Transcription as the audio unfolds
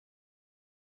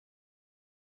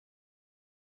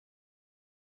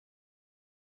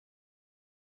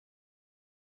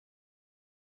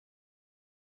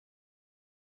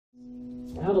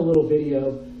I have a little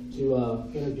video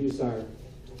to introduce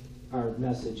our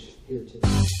message here today.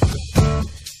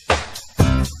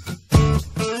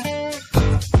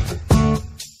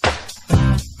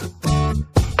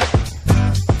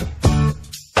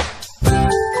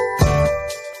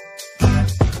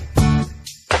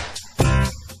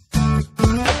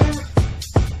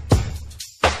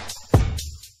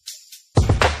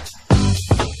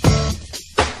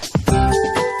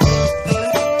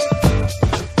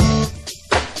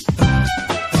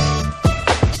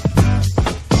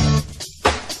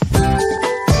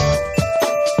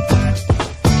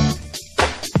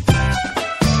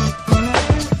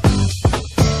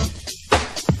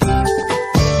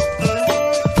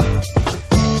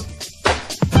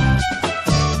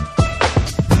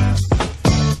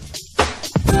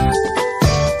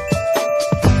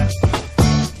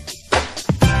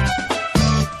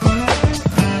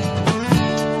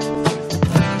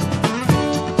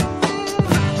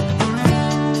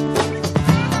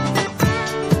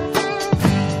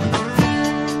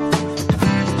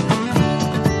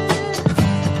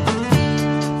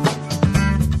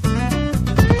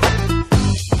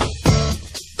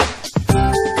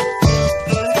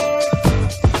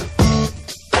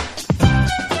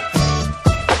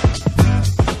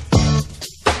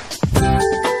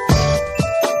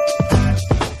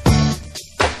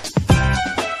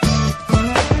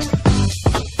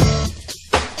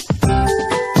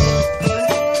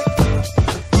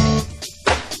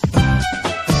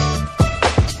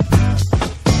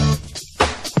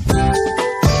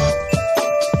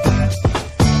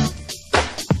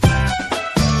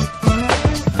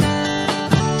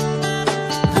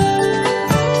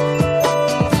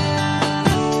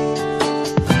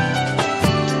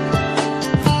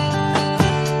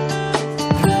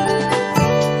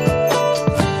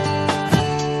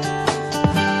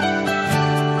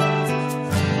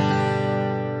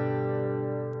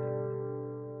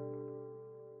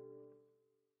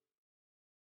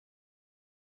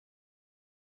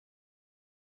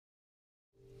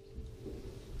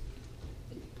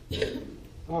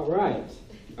 All right,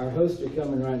 our hosts are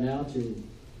coming right now to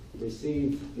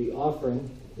receive the offering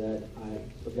that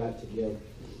I forgot to give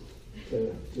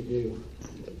to do.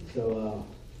 So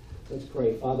let's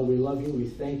pray. Father, we love you. We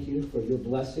thank you for your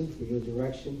blessing, for your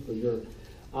direction, for your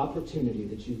opportunity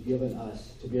that you've given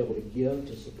us to be able to give,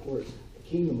 to support the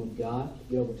kingdom of God, to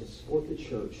be able to support the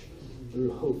church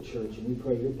through Hope Church. And we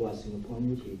pray your blessing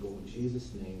upon your people. In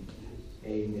Jesus' name,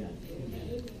 amen.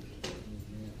 Amen.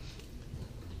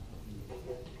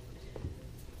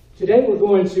 Today we're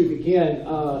going to begin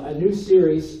a new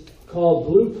series called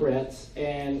Blueprints,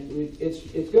 and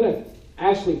it's going to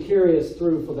actually carry us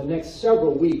through for the next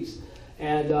several weeks.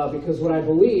 And because what I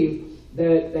believe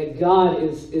that God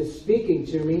is speaking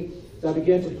to me, I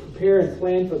began to prepare and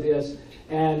plan for this.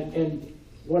 And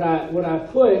what I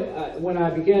put when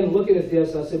I began looking at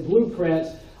this, I said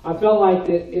blueprints. I felt like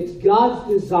that it's God's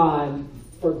design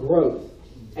for growth.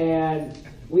 And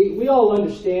we all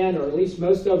understand, or at least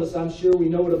most of us, I'm sure, we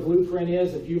know what a blueprint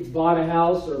is. If you've bought a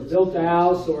house or built a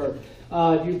house, or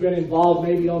you've been involved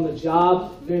maybe on the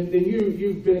job, then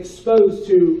you've been exposed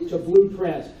to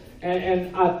blueprints.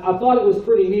 And I thought it was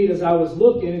pretty neat as I was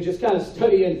looking and just kind of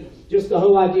studying just the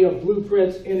whole idea of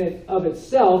blueprints in and of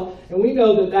itself. And we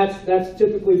know that that's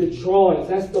typically the drawings.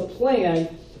 That's the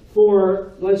plan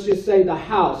for, let's just say, the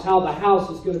house, how the house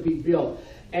is going to be built.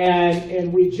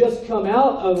 And we just come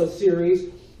out of a series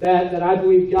that I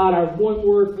believe God, our one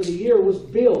word for the year was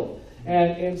build.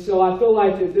 And so I feel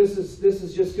like that this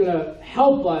is just going to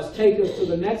help us, take us to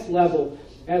the next level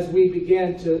as we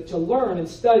begin to learn and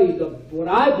study what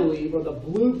I believe are the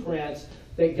blueprints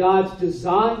that God's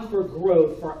designed for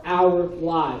growth for our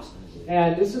lives.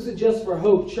 And this isn't just for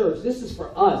Hope Church. This is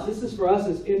for us. This is for us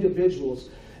as individuals.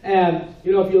 And,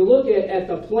 you know, if you look at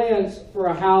the plans for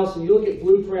a house and you look at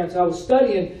blueprints, I was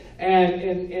studying,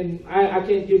 and I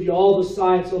can't give you all the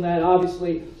science on that,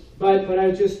 obviously, but I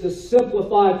just, the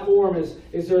simplified form is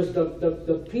there's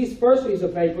the first piece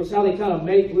of paper is how they kind of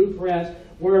make blueprints,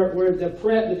 where the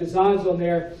print, the designs on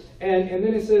there, and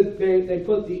then it says they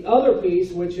put the other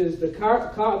piece, which is the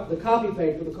copy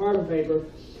paper, the carbon paper,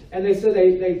 and they said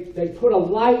they put a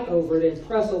light over it and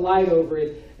press a light over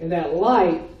it, and that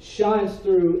light shines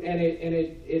through, and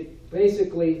it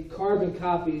basically carbon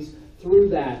copies through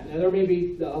that. Now, there may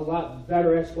be a lot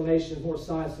better explanation, more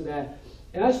science to that.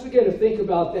 And I just began to think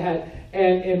about that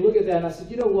and look at that, and I said,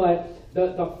 you know what?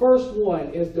 The first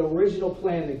one is the original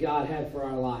plan that God had for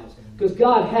our lives. Because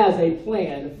God has a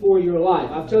plan for your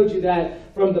life. I've told you that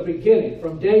from the beginning,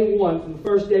 from day one, from the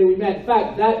first day we met. In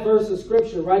fact, that verse of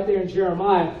Scripture right there in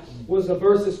Jeremiah was a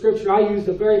verse of Scripture I used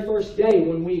the very first day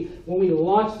when we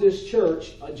launched this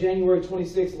church, January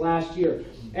 26th last year.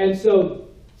 And so,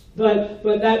 but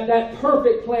that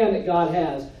perfect plan that God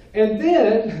has. And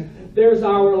then there's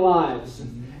our lives.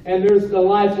 And there's the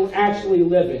lives we're actually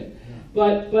living.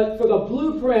 But for the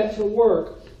blueprint to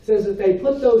work, it says that they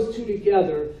put those two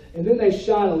together and then they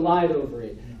shine a light over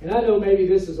it. And I know maybe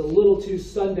this is a little too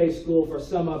Sunday school for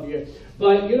some of you,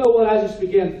 but you know what? I just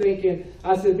began thinking,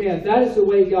 I said, man, that is the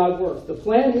way God works. The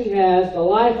plan He has, the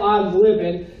life I'm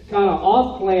living, kind of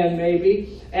off plan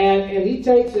maybe, and He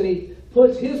takes and He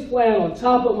puts His plan on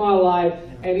top of my life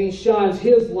and He shines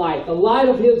His light, the light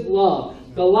of His love,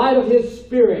 the light of His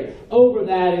Spirit over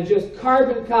that and just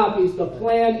carbon copies the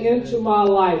plan into my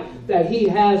life that He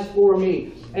has for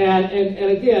me. And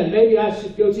again, maybe I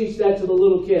should go teach that to the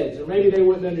little kids, or maybe they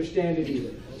wouldn't understand it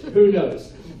either. Who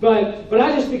knows? But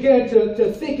I just began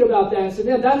to think about that and said,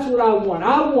 man, that's what I want.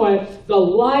 I want the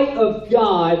light of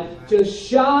God to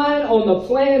shine on the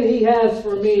plan He has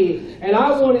for me. And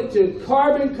I want it to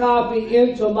carbon copy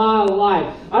into my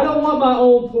life. I don't want my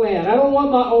own plan. I don't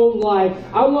want my own life.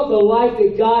 I want the life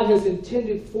that God has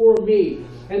intended for me.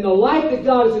 And the life that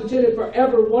God has intended for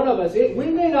every one of us, we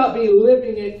may not be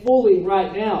living it fully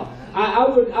right now. I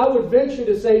would venture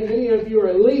to say many of you are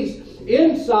at least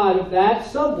inside of that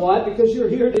somewhat because you're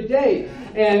here today.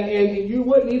 And you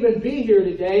wouldn't even be here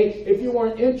today if you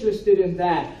weren't interested in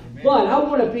that. But I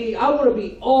want to be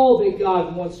all that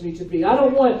God wants me to be. I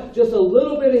don't want just a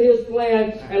little bit of His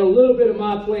plan and a little bit of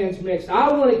my plans mixed.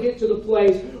 I want to get to the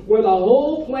place where the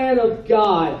whole plan of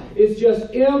God is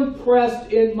just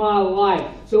impressed in my life.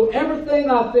 So everything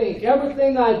I think,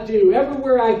 everything I do,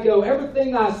 everywhere I go,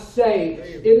 everything I say,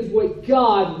 it is what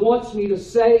God wants me to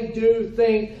say, do,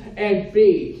 think, and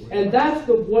be. And that's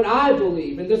what I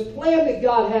believe. And this plan that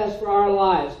God has for our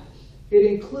lives, it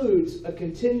includes a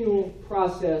continual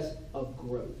process of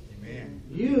growth. Amen.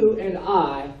 You and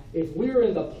I, if we're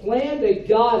in the plan that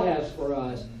God has for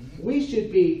us, we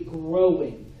should be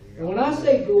growing. And when I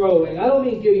say growing, I don't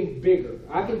mean getting bigger.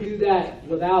 I can do that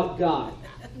without God.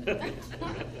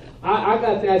 I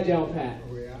got that down pat.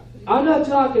 I'm not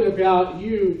talking about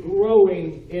you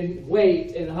growing in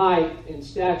weight and height and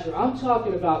stature. I'm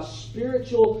talking about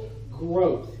spiritual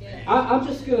growth. I'm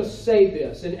just going to say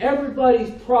this, and everybody's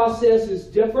process is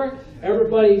different.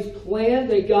 Everybody's plan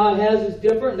that God has is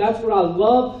different. That's what I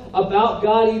love about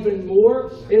God even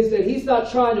more, is that He's not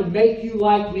trying to make you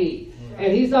like me.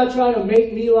 And He's not trying to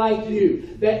make me like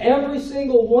you. That every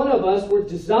single one of us were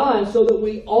designed so that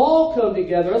we all come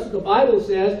together. That's what the Bible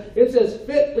says. It says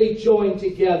fitly joined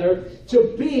together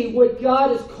to be what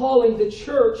God is calling the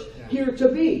church here to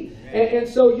be. And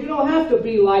so you don't have to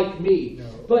be like me.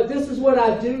 But this is what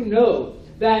I do know.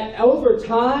 That over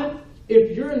time,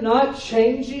 if you're not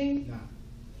changing,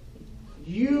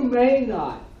 you may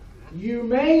not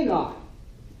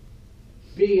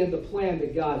be in the plan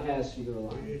that God has for your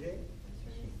life.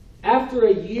 After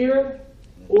a year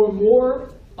or more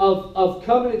of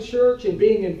coming to church and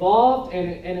being involved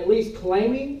and at least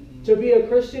claiming to be a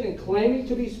Christian and claiming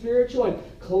to be spiritual and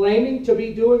claiming to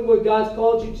be doing what God's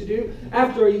called you to do,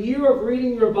 after a year of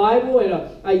reading your Bible and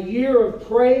a year of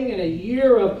praying and a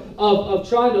year of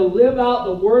trying to live out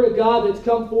the Word of God that's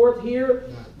come forth here,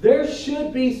 there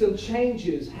should be some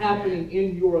changes happening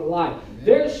in your life.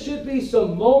 There should be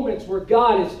some moments where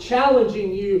God is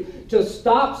challenging you to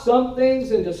stop some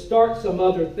things and to start some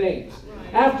other things.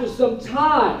 After some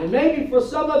time, and maybe for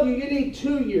some of you, you need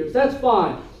 2 years. That's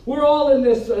fine. We're all in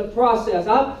this process.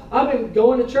 I've been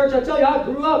going to church. I tell you, I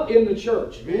grew up in the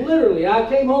church. Literally, I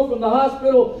came home from the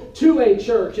hospital to a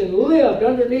church and lived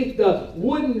underneath the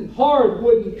hard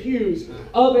wooden pews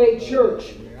of a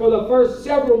church for the first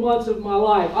several months of my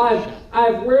life.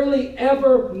 I've rarely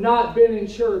ever not been in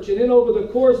church. And then over the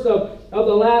course of the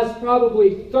last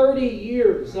probably 30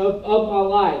 years of my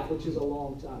life, which is a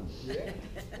long time.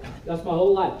 That's my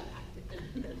whole life.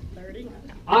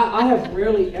 I have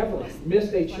rarely ever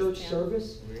missed a church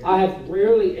service. I have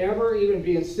rarely ever, even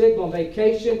being sick on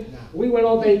vacation. We went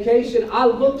on vacation. I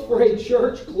looked for a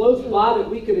church close by that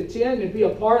we could attend and be a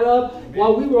part of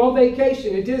while we were on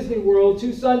vacation at Disney World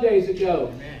 2 Sundays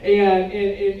ago. And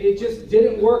it just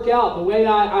didn't work out the way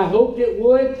I hoped it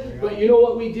would. But you know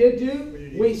what we did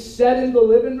do? We sat in the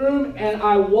living room and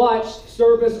I watched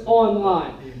service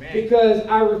online. Because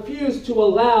I refused to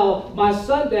allow my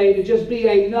Sunday to just be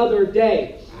another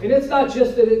day. And it's not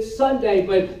just that it's Sunday,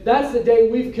 but that's the day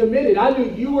we've committed. I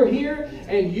knew you were here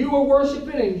and you were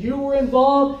worshiping and you were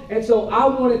involved. And so I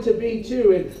wanted to be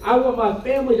too. And I want my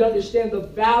family to understand the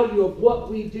value of what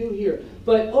we do here.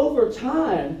 But over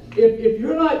time, if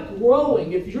you're not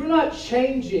growing, if you're not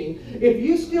changing, if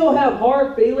you still have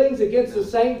hard feelings against the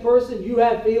same person you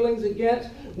had feelings against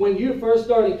when you first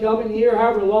started coming here,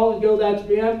 however long ago that's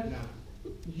been,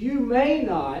 you may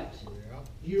not,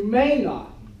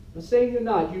 I'm saying you're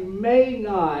not, you may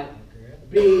not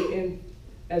be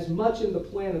as much in the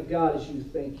plan of God as you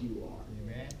think you are.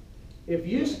 If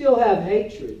you still have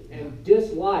hatred and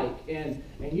dislike and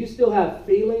you still have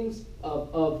feelings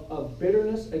of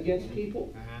bitterness against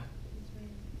people,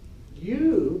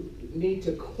 you need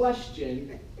to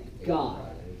question God.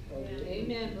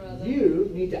 Amen, brother. You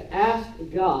need to ask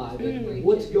God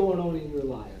what's going on in your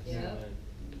life.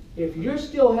 If you're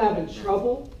still having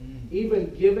trouble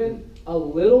even giving a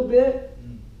little bit,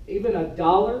 even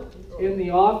 $1 in the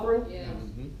offering,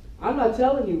 I'm not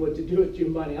telling you what to do with your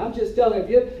money. I'm just telling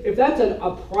you, if that's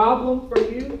a problem for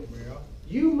you,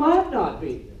 you might not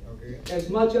be as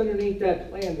much underneath that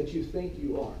plan that you think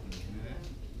you are.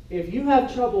 If you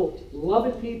have trouble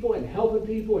loving people and helping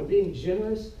people and being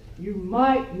generous, you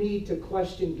might need to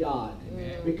question God.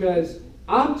 Because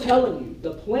I'm telling you,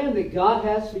 the plan that God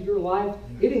has for your life,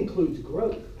 it includes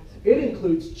growth. It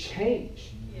includes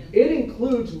change. It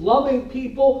includes loving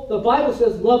people. The Bible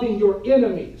says loving your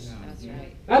enemies.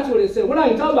 That's what it said. We're not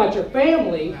even talking about your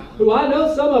family, who I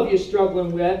know some of you are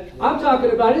struggling with. I'm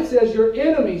talking about, it says your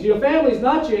enemies. Your family's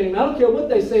not your enemy. I don't care what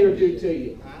they say or do to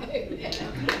you.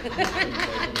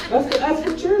 That's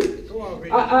the truth.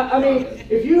 I mean,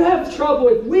 if you have trouble,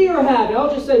 if we are having,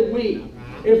 I'll just say we,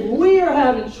 if we are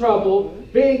having trouble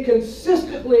being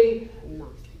consistently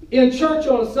in church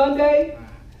on a Sunday,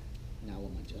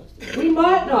 we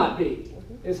might not be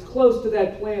as close to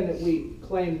that plan that we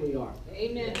claim we are.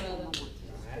 Amen, brother.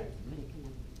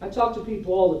 I talk to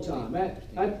people all the time.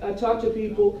 I talk to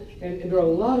people, and there are a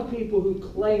lot of people who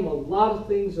claim a lot of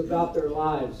things about their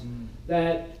lives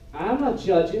that I'm not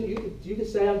judging. You can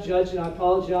say I'm judging. I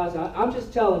apologize. I'm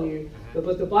just telling you.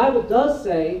 But the Bible does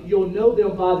say you'll know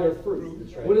them by their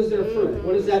fruit. What is their fruit?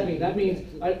 What does that mean? That means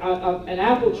an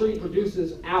apple tree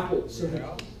produces apples.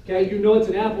 Okay, you know it's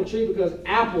an apple tree because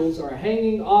apples are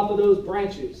hanging off of those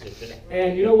branches.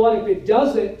 And you know what? If it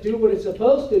doesn't do what it's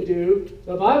supposed to do,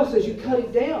 the Bible says you cut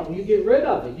it down. You get rid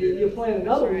of it. You plant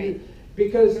another one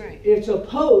because it's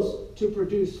supposed to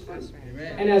produce fruit.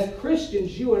 And as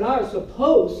Christians, you and I are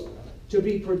supposed to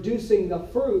be producing the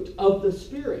fruit of the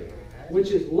Spirit,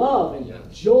 which is love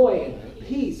and joy and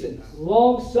peace and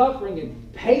long-suffering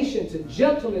and patience and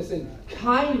gentleness and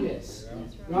kindness.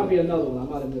 There might be another one. I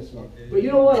might have missed one. But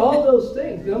you know what? All those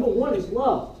things, number one is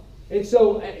love. And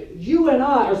so you and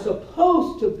I are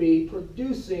supposed to be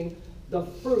producing the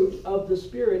fruit of the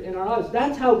Spirit in our lives.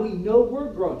 That's how we know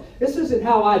we're growing. This isn't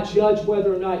how I judge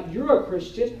whether or not you're a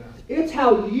Christian. It's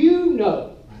how you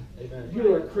know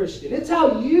you're a Christian. It's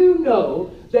how you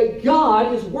know that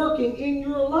God is working in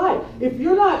your life. If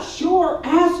you're not sure,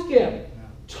 ask Him.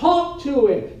 Talk to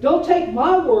Him. Don't take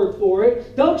my word for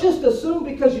it. Don't just assume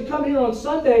because you come here on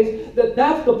Sundays that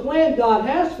that's the plan God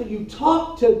has for you.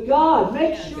 Talk to God.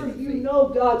 Make sure you know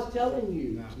God's telling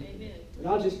you. And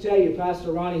I'll just tell you,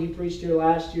 Pastor Ronnie, he preached here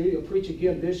last year. He'll preach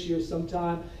again this year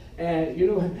sometime. And you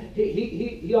know,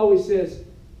 he always says,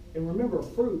 and remember,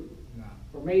 fruit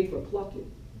are made for plucking.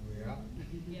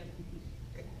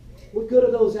 What good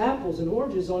are those apples and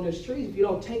oranges on those trees if you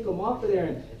don't take them off of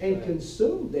there and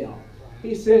consume them?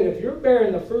 He said, if you're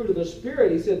bearing the fruit of the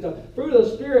Spirit, he said, the fruit of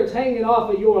the Spirit's hanging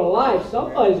off of your life.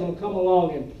 Somebody's going to come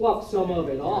along and pluck some of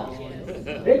it off.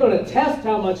 They're going to test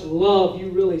how much love you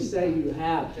really say you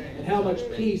have and how much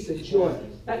peace and joy.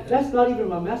 That's not even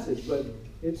my message, but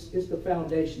it's the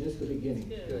foundation. It's the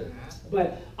beginning.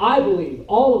 But I believe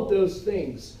all of those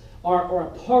things are a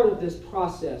part of this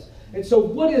process. And so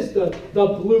what is the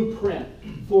blueprint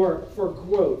for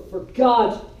growth, for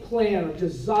God's plan or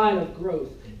design of growth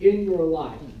in your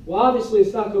life? Well, obviously,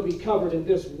 it's not going to be covered in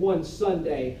this one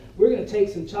Sunday. We're going to take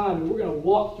some time and we're going to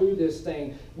walk through this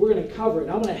thing. We're going to cover it.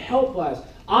 I'm going to help us.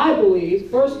 I believe,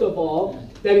 first of all,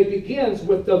 that it begins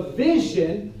with the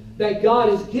vision that God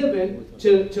has given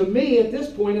to me at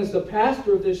this point as the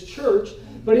pastor of this church.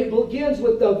 But it begins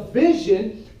with the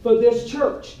vision for this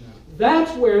church.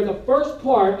 That's where the first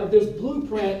part of this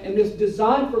blueprint and this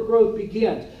design for growth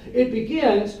begins. It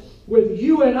begins with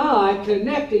you and I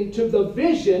connecting to the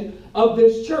vision of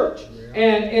this church.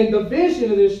 And the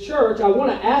vision of this church, I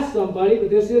want to ask somebody, but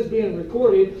this is being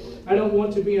recorded. I don't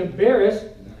want to be embarrassed.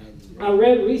 I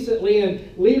read recently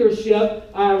in leadership,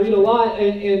 I read a lot,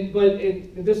 but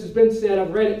this has been said,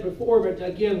 I've read it before, but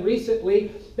again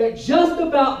recently, that just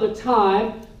about the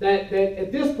time that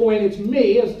at this point it's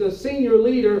me as the senior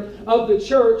leader of the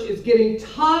church is getting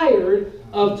tired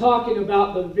of talking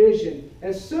about the vision.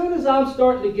 As soon as I'm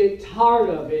starting to get tired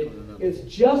of it, it's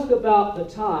just about the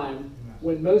time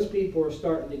when most people are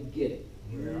starting to get it.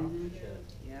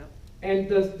 Yeah. And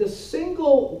the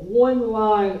single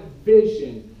one-line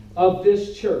vision of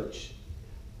this church,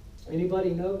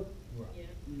 anybody know? Yeah.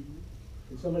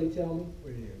 Can somebody tell me?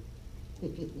 What do you?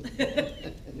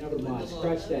 Never mind,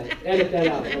 scratch that. Edit that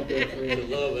out right there, Fred.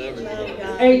 Love everybody.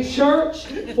 A church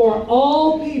for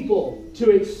all people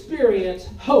to experience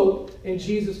hope in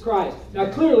Jesus Christ.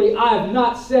 Now clearly I have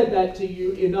not said that to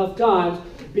you enough times,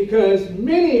 because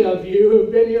many of you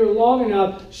who've been here long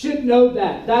enough should know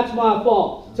that. That's my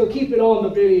fault. So keep it on the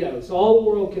video so all the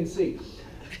world can see.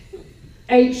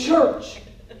 A church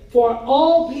for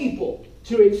all people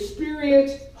to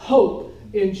experience hope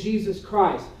in Jesus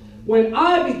Christ. When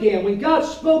God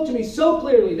spoke to me so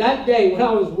clearly that day when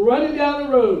I was running down the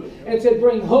road and said,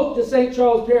 bring hope to St.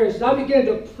 Charles Parish, and I began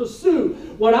to pursue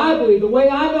what I believe, the way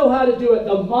I know how to do it,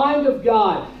 the mind of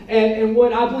God, and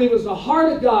what I believe is the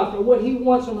heart of God for what He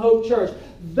wants from Hope Church.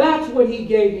 That's what He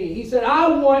gave me. He said, I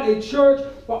want a church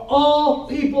for all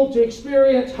people to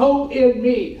experience hope in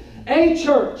me. A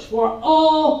church for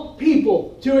all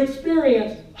people to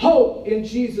experience hope in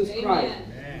Jesus Christ.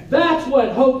 Amen. That's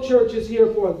what Hope Church is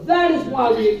here for. That is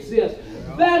why we exist.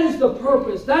 That is the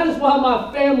purpose. That is why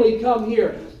my family come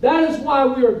here. That is why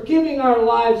we are giving our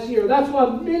lives here. That's why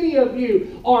many of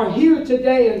you are here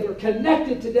today and are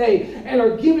connected today and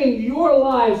are giving your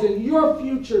lives and your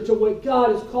future to what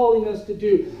God is calling us to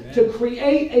do. Amen. To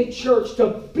create a church,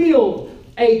 to build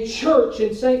a church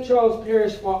in St. Charles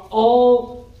Parish for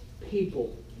all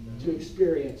people to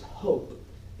experience hope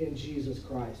in Jesus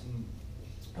Christ.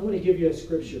 I want to give you a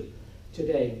scripture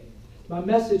today. My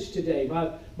message today,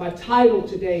 my title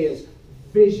today is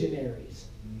Visionaries.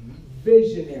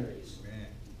 Visionaries.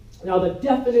 Now the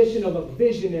definition of a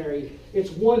visionary,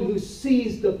 it's one who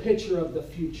sees the picture of the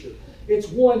future. It's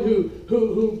one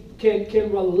who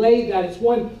can relay that. It's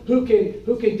one who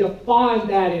can define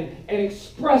that and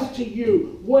express to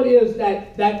you what is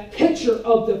that picture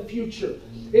of the future.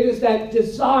 It is that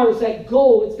desire, it's that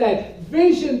goal, it's that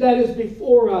vision that is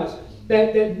before us.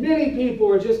 That many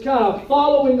people are just kind of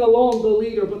following along the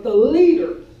leader, but the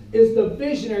leader is the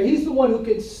visionary. He's the one who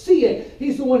can see it.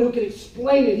 He's the one who can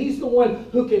explain it. He's the one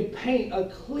who can paint a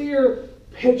clear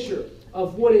picture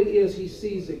of what it is he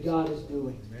sees that God is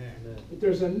doing. Amen. But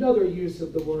there's another use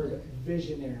of the word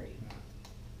visionary,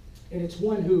 and it's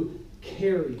one who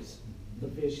carries the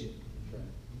vision.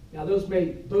 Now those may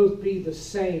both be the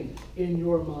same in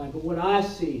your mind, but what I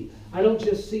see, I don't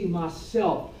just see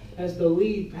myself as the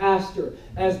lead pastor,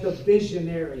 as the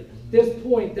visionary. At this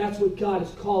point, that's what God is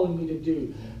calling me to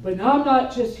do. But I'm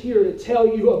not just here to tell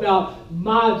you about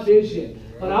my vision.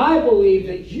 But I believe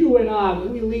that you and I,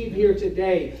 when we leave here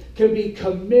today, can be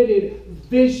committed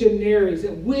visionaries.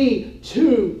 That we,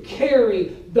 too,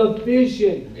 carry the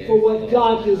vision for what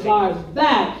God desires.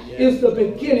 That is the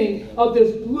beginning of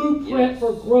this blueprint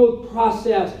for growth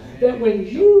process. That when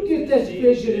you get this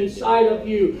vision inside of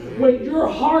you, when your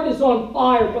heart is on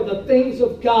fire for the things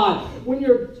of God, when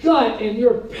your gut and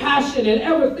your passion and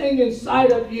everything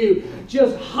inside of you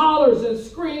just hollers and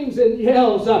screams and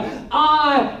yells,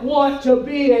 I want to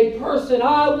be a person,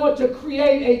 I want to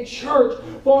create a church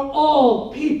for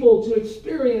all people to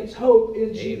experience hope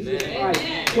in Jesus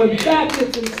Christ. When that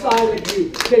gets inside of you,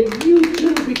 then you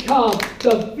too become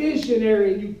the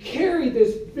visionary. You carry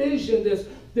this vision, this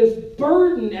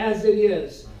burden as it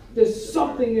is. There's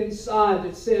something inside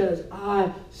that says,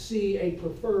 I see a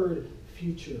preferred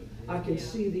future. I can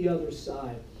see the other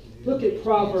side. Look at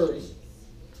Proverbs,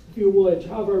 if you would.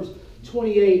 Proverbs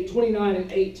 28, 29,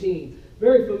 and 18.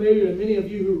 Very familiar to many of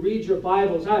you who read your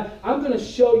Bibles. I'm going to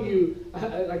show you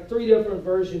like 3 different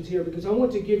versions here because I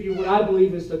want to give you what I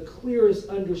believe is the clearest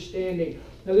understanding.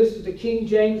 Now this is the King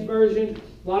James Version.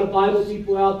 A lot of Bible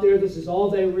people out there, this is all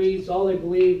they read, it's all they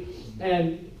believe.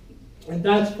 And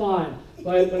that's fine.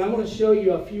 But I want to show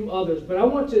you a few others. But I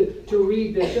want to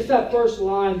read this. Just that first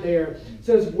line there. It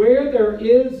says, where there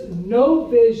is no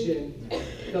vision,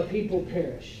 the people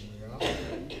perish.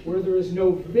 Where there is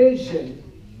no vision,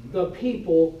 the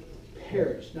people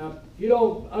perish. Now, if you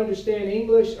don't understand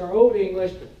English or Old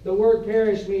English, the word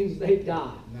perish means they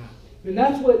die. And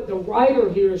that's what the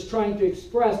writer here is trying to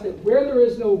express, that where there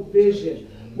is no vision,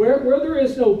 where there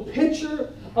is no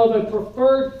picture of a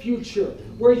preferred future,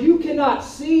 where you cannot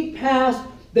see past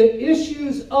the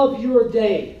issues of your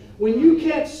day, When you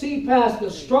can't see past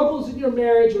the struggles in your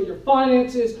marriage or your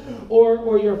finances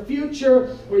or your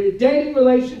future or your dating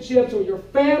relationships or your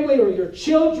family or your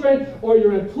children or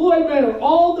your employment or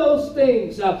all those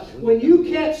things, when you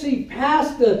can't see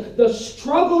past the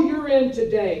struggle you're in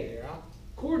today,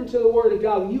 according to the Word of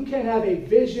God, when you can't have a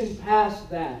vision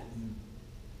past that,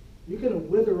 you're going to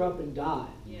wither up and die.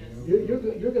 Yes. You're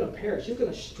going to perish. You're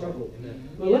going to struggle.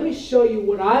 But let me show you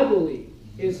what I believe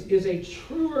is a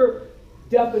truer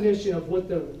definition of what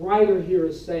the writer here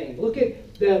is saying. Look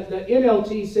at the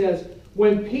NLT says,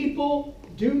 when people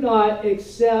do not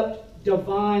accept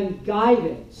divine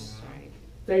guidance,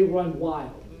 they run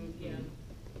wild.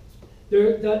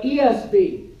 The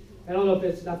ESV, I don't know if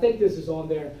it's, I think this is on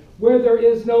there, where there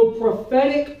is no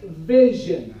prophetic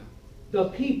vision, the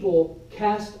people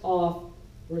cast off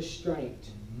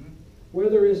restraint. Where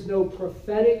there is no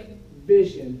prophetic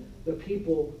vision, the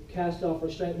people cast off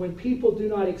restraint. When people do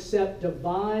not accept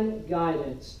divine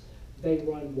guidance, they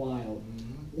run wild.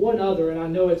 One other, and I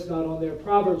know it's not on there,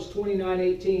 Proverbs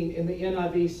 29:18 in the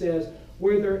NIV says,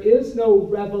 where there is no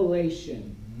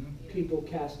revelation, people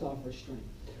cast off restraint.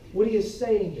 What he is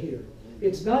saying here,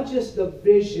 it's not just the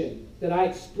vision that I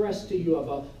expressed to you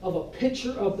of a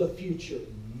picture of the future.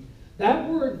 That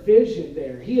word vision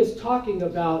there, he is talking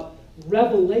about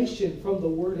revelation from the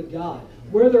Word of God.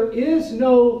 Where there is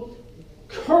no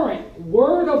current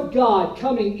Word of God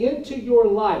coming into your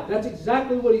life. That's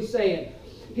exactly what he's saying.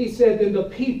 He said, then the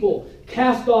people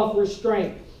cast off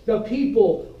restraint. The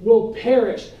people will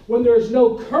perish. When there's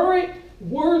no current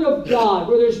Word of God,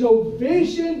 where there's no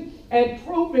vision and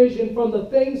provision from the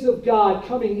things of God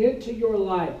coming into your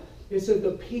life, it said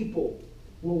the people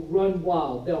will run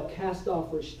wild. They'll cast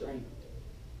off restraint.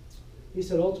 He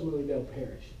said ultimately they'll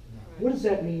perish. What does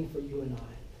that mean for you and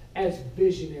I? As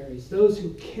visionaries, those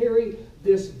who carry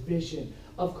this vision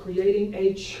of creating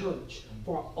a church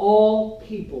for all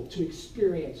people to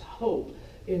experience hope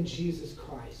in Jesus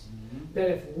Christ. That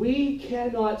if we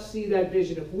cannot see that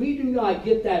vision, if we do not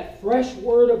get that fresh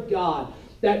Word of God,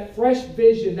 that fresh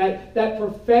vision, that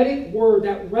prophetic word,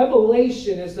 that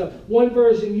revelation, as the one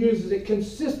version uses it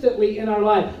consistently in our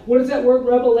life. What is that word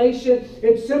revelation?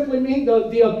 It simply means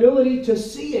the ability to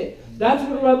see it. That's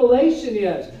what revelation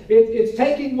is. It's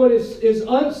taking what is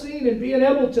unseen and being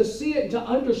able to see it and to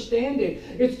understand it.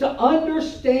 It's to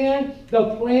understand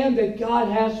the plan that God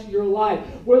has for your life.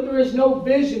 Where there is no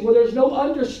vision, where there's no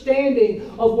understanding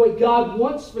of what God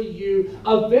wants for you,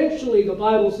 eventually the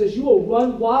Bible says you will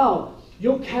run wild.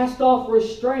 You'll cast off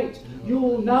restraint. You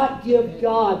will not give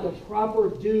God the proper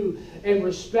due and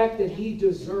respect that He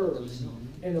deserves.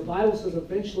 And the Bible says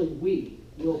eventually we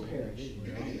will perish.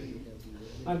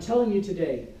 I'm telling you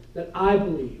today that I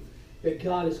believe that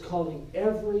God is calling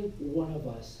every one of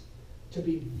us to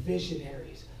be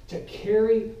visionaries, to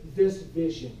carry this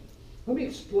vision. Let me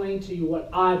explain to you what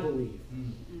I believe,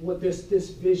 what this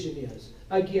vision is.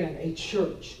 Again, a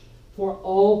church for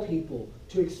all people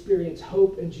to experience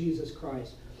hope in Jesus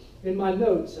Christ. In my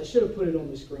notes, I should have put it on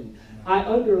the screen, I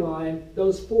underline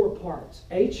those 4 parts.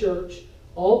 A church,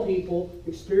 all people,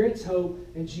 experience hope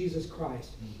in Jesus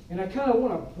Christ. And I kind of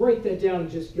want to break that down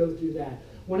and just go through that.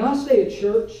 When I say a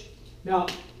church, now,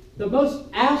 the most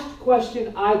asked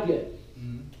question I get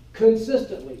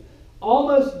consistently,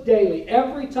 almost daily,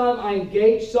 every time I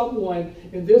engage someone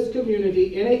in this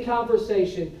community in a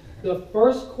conversation, the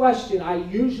first question I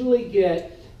usually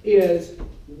get is,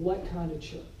 what kind of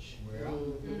church?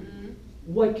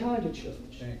 What kind of church?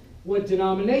 What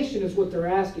denomination is what they're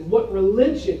asking? What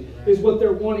religion is what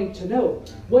they're wanting to know?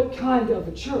 What kind of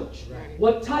a church?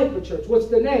 What type of church? What's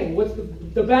the name? What's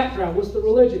the background? What's the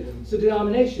religion? What's the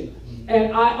denomination?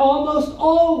 And I almost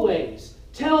always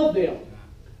tell them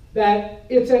that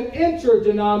it's an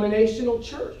interdenominational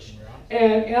church.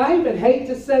 And I even hate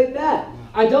to say that.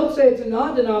 I don't say it's a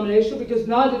non-denominational because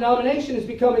non-denomination has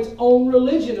become its own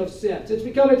religion of sense. It's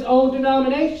become its own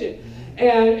denomination.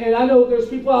 And I know there's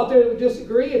people out there who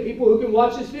disagree and people who can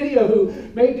watch this video who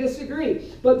may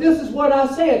disagree. But this is what I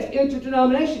say. It's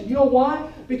interdenomination. You know why?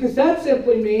 Because that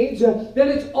simply means that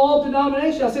it's all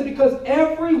denomination. I said because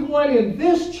everyone in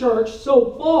this church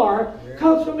so far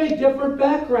comes from a different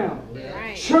background.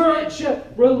 Church,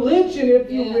 religion,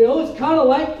 if you will, is kind of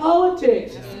like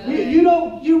politics. When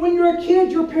you're a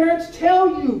kid, your parents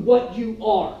tell you what you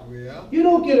are. You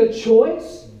don't get a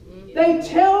choice. They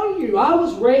tell you. I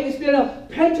was raised in a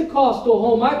Pentecostal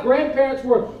home. My grandparents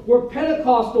were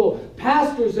Pentecostal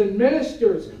pastors and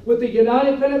ministers with the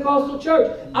United Pentecostal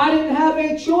Church. I didn't have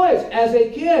a choice as a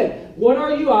kid. What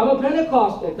are you? I'm a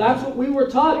Pentecostal. That's what we were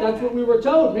taught. That's what we were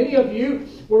told. Many of you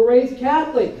were raised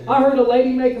Catholic. I heard a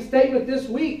lady make a statement this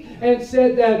week and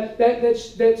said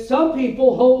that some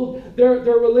people hold their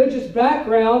religious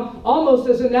background almost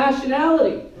as a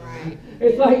nationality.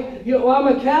 It's like, I'm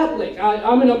a Catholic.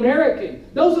 I'm an American.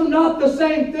 Those are not the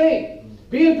same thing.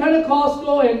 Being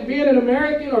Pentecostal and being an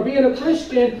American or being a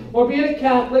Christian or being a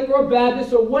Catholic or a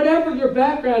Baptist or whatever your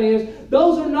background is,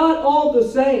 those are not all the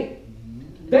same.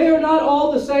 They are not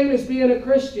all the same as being a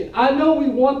Christian. I know we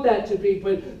want that to be,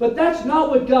 but that's not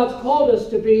what God's called us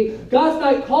to be. God's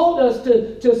not called us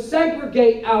to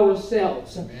segregate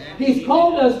ourselves. He's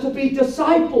called us to be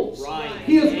disciples.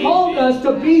 He has called us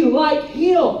to be like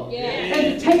Him.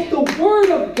 And to take the Word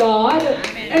of God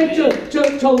and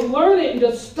to learn it and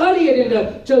to study it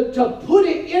and to put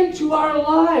it into our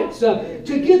lives. To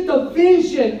get the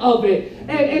vision of it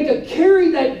and to carry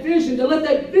that vision, to let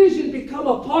that vision become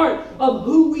a part of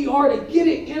who we are, to get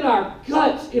it in our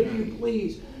guts, if you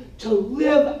please, to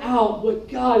live out what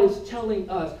God is telling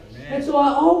us. And so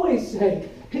I always say,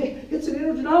 it's an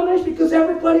interdenomination because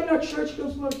everybody in our church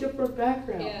goes from a different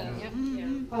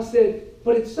background. I said,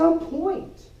 but at some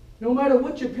point, no matter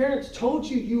what your parents told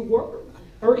you you were,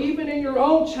 or even in your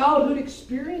own childhood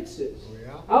experiences.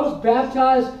 I was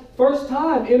baptized first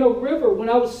time in a river when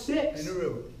I was 6. In a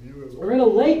river. Or in a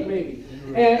lake maybe.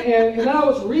 And then I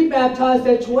was rebaptized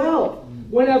at 12.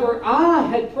 Whenever I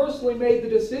had personally made the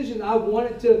decision I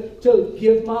wanted to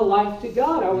give my life to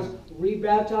God. I was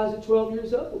rebaptized at 12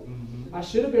 years old. I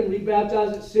should have been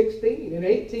rebaptized at 16 and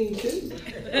 18 too.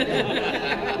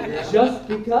 Just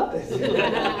because.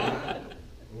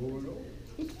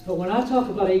 But when I talk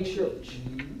about a church,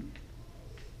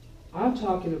 I'm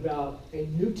talking about a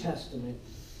New Testament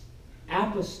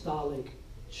apostolic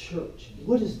church.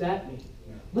 What does that mean?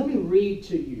 Let me read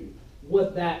to you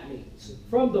what that means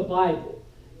from the Bible,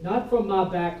 not from my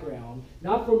background,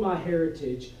 not from my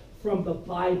heritage, from the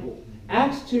Bible.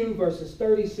 Acts 2 verses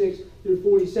 36 through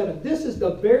 47. This is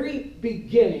the very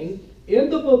beginning in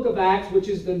the book of Acts, which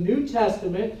is the New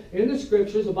Testament in the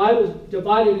Scriptures. The Bible is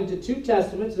divided into 2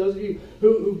 testaments. Those of you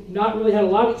who not really had a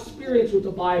lot of experience with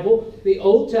the Bible, the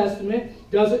Old Testament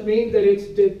doesn't mean that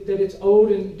it's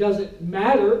old and doesn't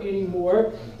matter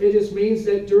anymore. It just means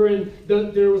that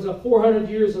there was a 400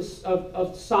 years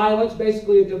of silence,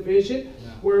 basically a division,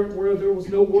 where there was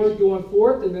no word going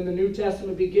forth, and then the New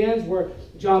Testament begins where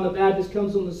John the Baptist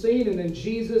comes on the scene, and then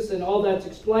Jesus, and all that's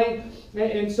explained.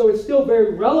 And so it's still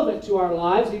very relevant to our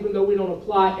lives, even though we don't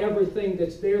apply everything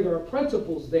that's there. There are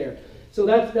principles there. So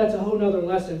that's a whole other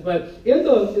lesson. But in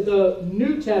the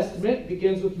New Testament,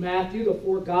 begins with Matthew, the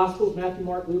 4 Gospels, Matthew,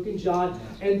 Mark, Luke, and John,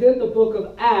 and then the book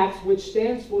of Acts, which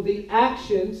stands for the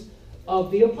actions of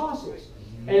the apostles.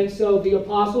 And so the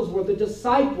apostles were the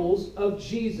disciples of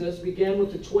Jesus, began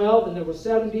with the 12, and there were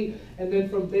 70, and then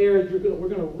from there we're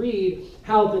going to read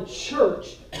how the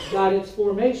church got its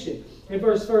formation. In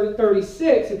verse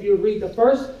 36, if you would read the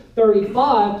first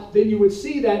 35, then you would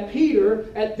see that Peter,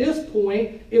 at this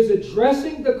point, is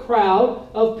addressing the crowd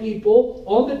of people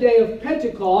on the day of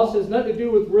Pentecost. It has nothing to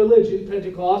do with religion,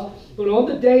 Pentecost, but on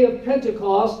the day of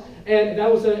Pentecost, and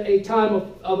that was a time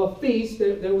of a feast.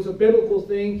 That was a biblical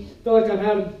thing. I feel like I'm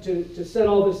having to set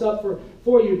all this up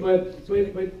for you, but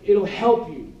it'll help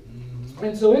you.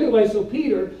 And so anyway, so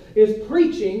Peter is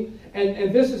preaching,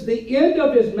 and this is the end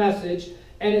of his message.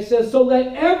 And it says, so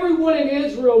let everyone in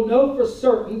Israel know for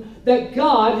certain that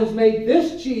God has made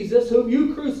this Jesus, whom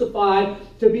you crucified,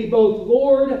 to be both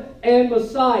Lord and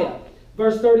Messiah.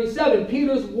 Verse 37,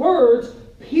 Peter's words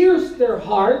pierced their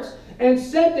hearts and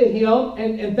said to him,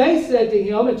 and they said to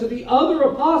him and to the other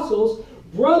apostles,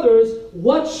 brothers,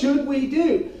 what should we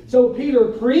do? So Peter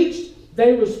preached.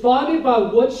 They responded by,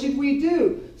 what should we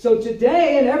do? So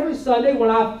today and every Sunday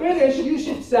when I finish, you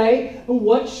should say,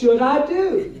 what should I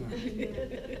do?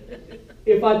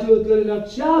 If I do a good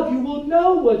enough job, you will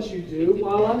know what you do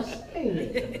while I'm saying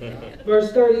it.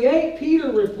 Verse 38,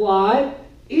 Peter replied,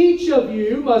 each of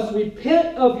you must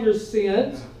repent of your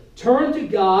sins, turn to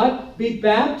God, be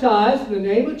baptized in the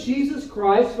name of Jesus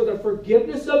Christ for the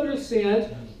forgiveness of your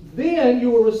sins. Then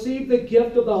you will receive the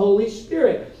gift of the Holy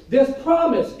Spirit. This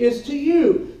promise is to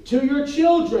you, to your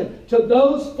children, to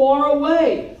those far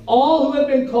away, all who have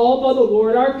been called by the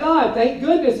Lord our God. Thank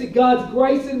goodness that God's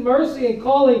grace and mercy and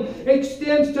calling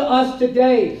extends to us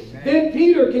today. Amen. Then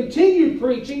Peter continued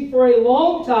preaching for a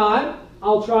long time.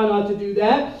 I'll try not to do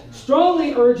that.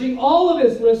 Strongly urging all of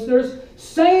his listeners,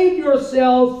 Save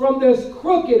yourselves from this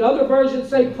crooked, other versions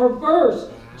say perverse,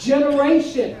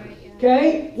 generation.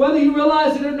 Okay? Whether you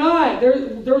realize it or not,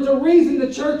 there's a reason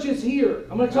the church is here.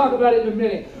 I'm going to talk about it in a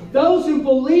minute. Those who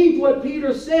believed what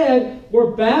Peter said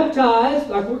were baptized,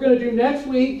 like we're going to do next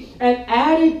week, and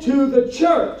added to the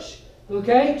church.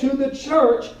 Okay? To the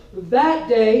church that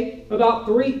day, about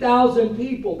 3,000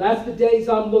 people. That's the days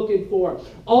I'm looking for.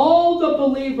 All the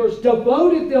believers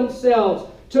devoted themselves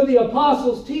to the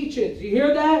apostles' teachings. You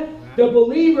hear that? The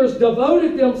believers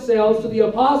devoted themselves to the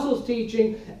apostles'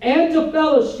 teaching and to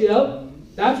fellowship.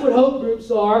 That's what hope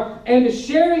groups are. And to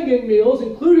sharing in meals,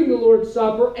 including the Lord's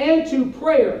Supper, and to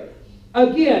prayer.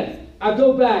 Again, I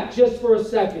go back just for a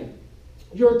second.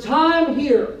 Your time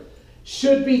here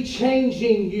should be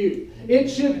changing you. It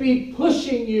should be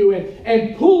pushing you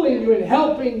and pulling you and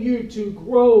helping you to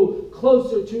grow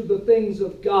closer to the things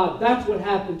of God. That's what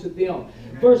happened to them.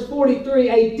 Verse 43,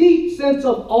 a deep sense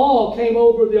of awe came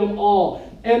over them all.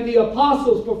 And the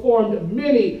apostles performed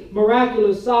many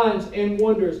miraculous signs and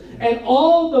wonders. And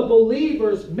all the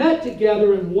believers met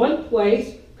together in one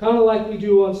place, kind of like we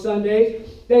do on Sundays.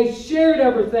 They shared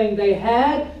everything they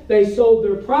had. They sold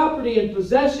their property and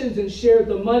possessions and shared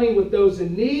the money with those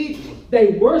in need.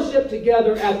 They worshiped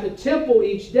together at the temple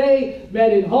each day,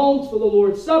 met in homes for the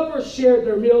Lord's Supper, shared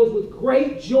their meals with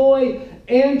great joy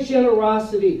and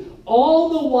generosity, all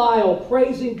the while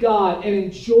praising God and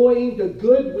enjoying the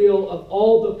goodwill of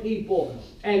all the people.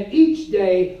 And each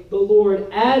day the Lord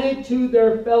added to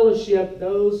their fellowship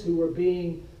those who were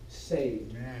being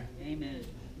saved. Amen.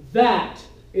 That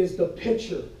is the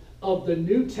picture of the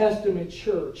New Testament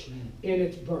church in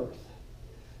its birth.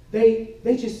 They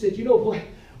just said, you know what?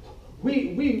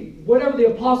 We whatever the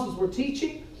apostles were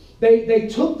teaching, they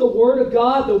took the Word of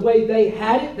God the way they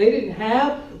had it. They didn't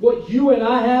have what you and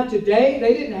I have today.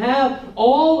 They didn't have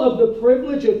all of the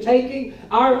privilege of taking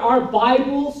our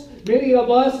Bibles, many of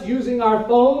us using our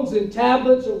phones and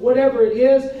tablets or whatever it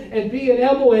is, and being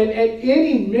able at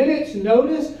any minute's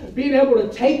notice, being able to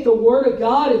take the Word of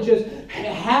God and just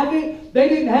have it. They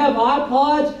didn't have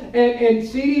iPods and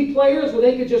CD players where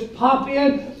they could just pop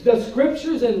in the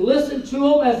Scriptures and listen to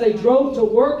them as they drove to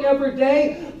work every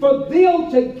day. For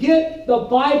them to get the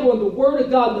Bible and the Word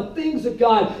of God and the things of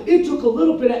God, it took a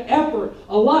little bit of effort,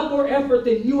 a lot more effort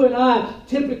than you and I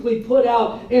typically put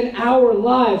out in our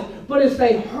lives. But as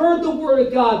they heard the Word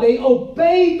of God, they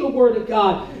obeyed the Word of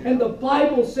God. And the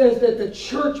Bible says that the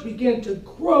church began to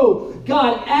grow.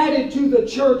 God added to the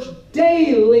church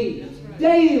daily.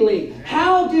 Daily.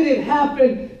 How did it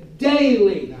happen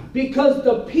daily? Because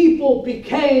the people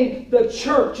became the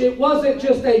church. It wasn't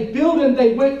just a building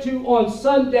they went to on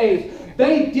Sundays.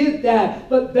 They did that,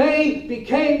 but they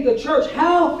became the church.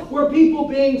 How were people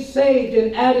being saved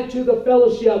and added to the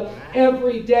fellowship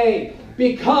every day?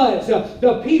 Because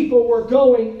the people were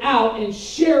going out and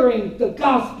sharing the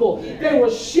gospel. They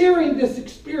were sharing this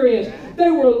experience.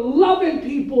 They were loving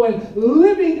people and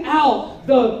living out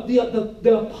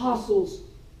the apostles'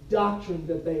 doctrine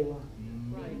that they learned.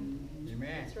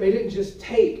 They didn't just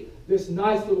take this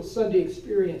nice little Sunday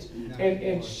experience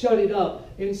and shut it up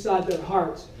inside their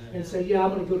hearts and say, yeah,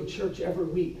 I'm going to go to church every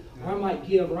week. Or I might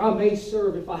give, or I may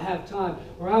serve if I have time,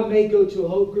 or I may go to a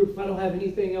hope group if I don't have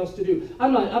anything else to do.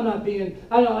 I'm not being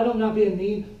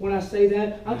mean when I say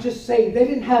that. I'm just saying they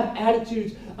didn't have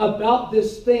attitudes about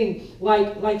this thing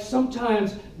like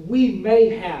sometimes we may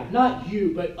have, not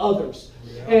you, but others.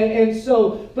 And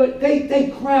so, but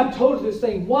they grabbed hold of this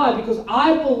thing. Why? Because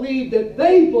I believe that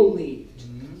they believed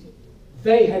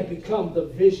they had become the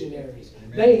visionaries.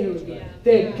 They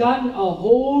had gotten a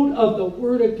hold of the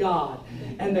Word of God.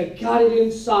 And they got it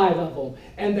inside of them.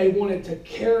 And they wanted to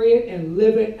carry it and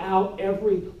live it out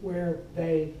everywhere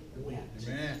they went.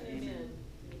 Amen.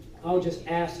 I'll just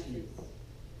ask you,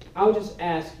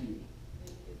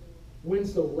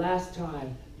 when's the last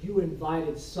time you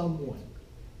invited someone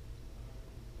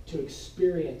to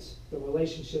experience the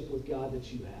relationship with God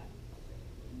that you had?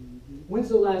 When's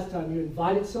the last time you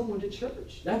invited someone to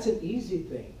church? That's an easy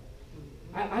thing.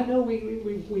 I know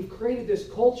we've created this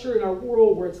culture in our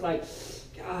world where it's like,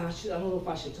 gosh, I don't know if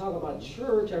I should talk about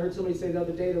church. I heard somebody say the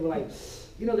other day, they were like,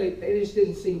 they just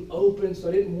didn't seem open, so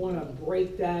I didn't want to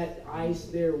break that ice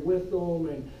there with them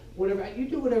and whatever. You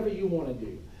do whatever you want to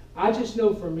do. I just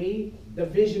know for me, The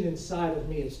vision inside of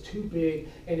me is too big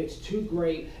and it's too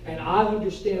great, and I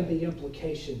understand the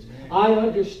implications. I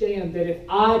understand that if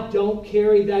I don't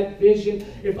carry that vision,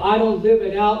 if I don't live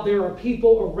it out, there are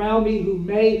people around me who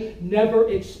may never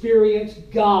experience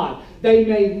God. They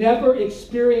may never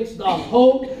experience the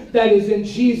hope that is in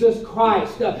Jesus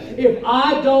Christ. If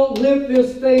I don't live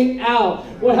this thing out.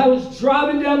 When I was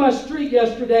driving down my street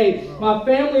yesterday, my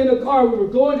family in the car, we were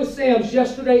going to Sam's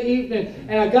yesterday evening,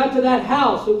 and I got to that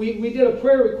house. So we did a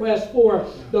prayer request for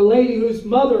the lady whose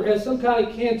mother has some kind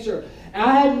of cancer. And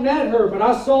I hadn't met her, but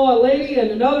I saw a lady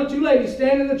and another two ladies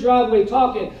standing in the driveway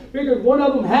talking. Figured one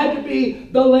of them had to be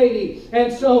the lady.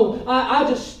 And so I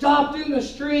just stopped in the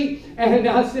street and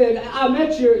I said, I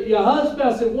met your husband.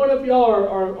 I said, one of y'all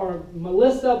are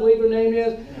Melissa, I believe her name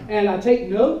is. And I take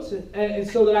notes and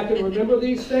so that I can remember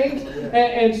these things.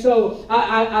 And so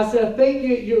I said, I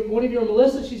think one of you are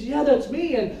Melissa. She said, yeah, that's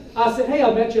me. And I said, hey,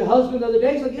 I met your husband the other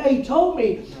day. He's like, yeah, he told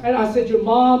me. And I said, your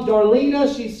mom,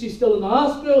 Darlena, she's still in the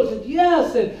hospital. I said, yes.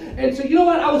 And so, you know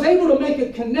what? I was able to make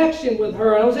a connection with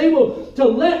her. And I was able to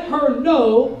let her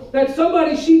know that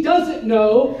somebody she doesn't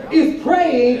know is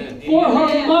praying for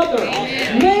her mother.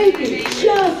 Maybe,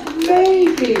 just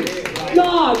maybe,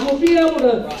 God will be able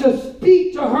to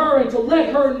speak to her and to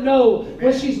let her know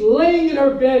when she's laying in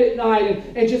her bed at night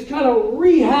and just kind of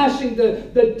rehashing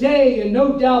the day and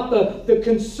no doubt the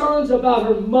concerns about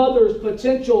her mother's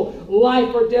potential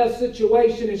life or death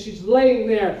situation, and she's laying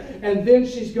there, and then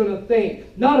she's going to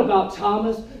think, not about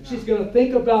Thomas, she's going to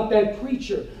think about that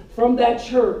preacher from that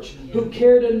church who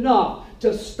cared enough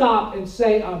to stop and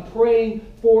say, I'm praying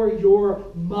for your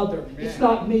mother. It's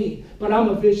not me, but I'm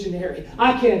a visionary.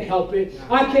 I can't help it.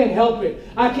 I can't help it.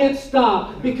 I can't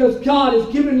stop because God has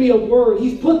given me a word.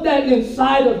 He's put that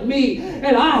inside of me,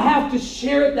 and I have to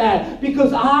share that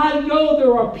because I know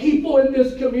there are people in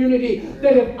this community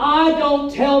that if I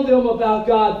don't tell them about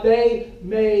God, they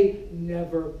may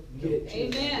never get to.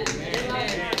 Amen.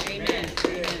 Amen.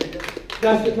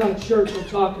 That's the kind of church I'm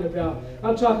talking about.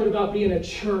 I'm talking about being a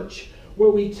church where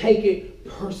we take it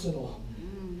personal.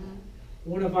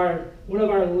 One of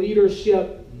our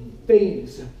leadership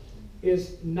things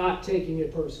is not taking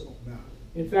it personal.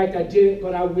 In fact, I didn't,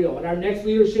 but I will. At our next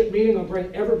leadership meeting, I'll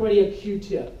bring everybody a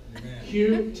Q-tip.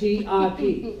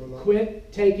 Q-T-I-P.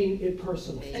 Quit taking it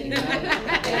personal.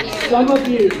 Some of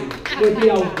you would be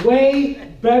a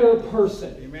way better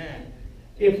person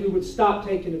if we would stop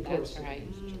taking it personal.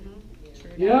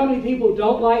 You know how many people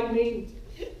don't like me?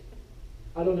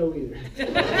 I don't know either.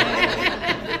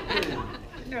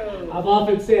 I've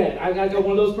often said, I got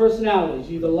one of those personalities.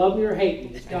 You either love me or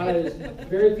hate me. It's kind of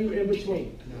very few in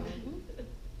between.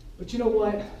 But you know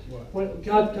what? When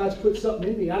God's put something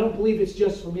in me, I don't believe it's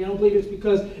just for me. I don't believe it's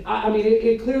because,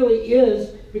 it clearly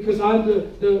is because I'm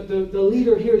the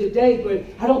leader here today, but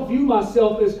I don't view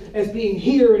myself as being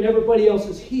here and everybody else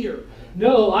is here.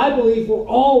 No, I believe we're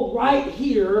all right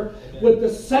here with the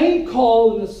same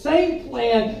call and the same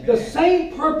plan, the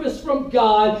same purpose from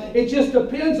God. It just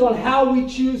depends on how we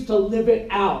choose to live it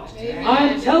out. Amen.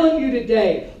 I'm telling you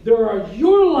today,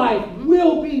 your life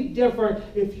will be different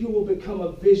if you will become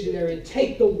a visionary and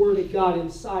take the Word of God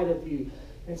inside of you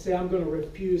and say, I'm going to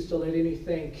refuse to let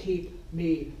anything keep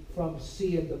me from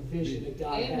seeing the vision that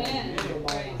God has for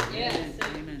my life. Yes.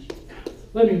 Amen.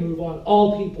 Let me move on.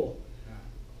 All people.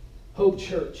 Hope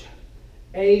Church.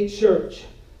 A church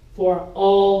for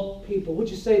all people. Would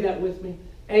you say that with me?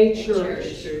 A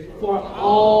church for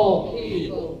all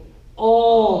people.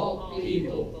 All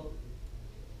people.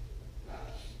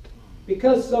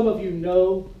 Because some of you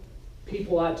know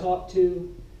people I talk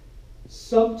to,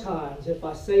 sometimes if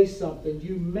I say something,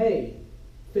 you may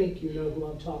think you know who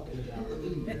I'm talking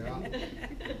about.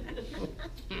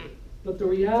 But the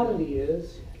reality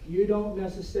is, you don't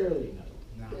necessarily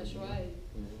know. That's right.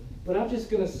 But I'm just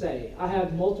going to say, I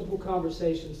have multiple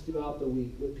conversations throughout the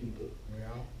week with people.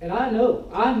 And I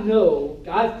know,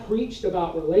 I've preached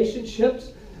about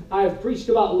relationships. I've preached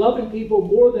about loving people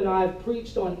more than I've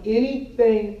preached on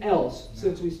anything else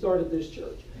since we started this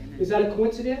church. Is that a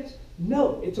coincidence?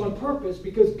 No, it's on purpose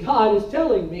because God is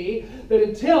telling me that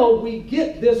until we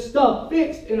get this stuff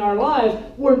fixed in our lives,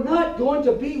 we're not going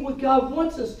to be what God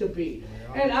wants us to be.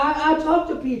 And I talk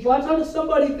to people. I talked to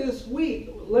somebody this week,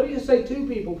 let me just say two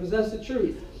people because that's the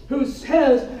truth, who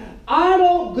says, I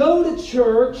don't go to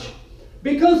church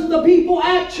because of the people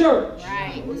at church.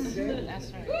 Right.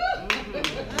 That's right.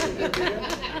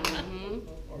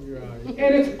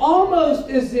 And it's almost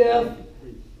as if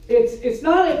it's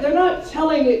not, they're not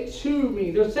telling it to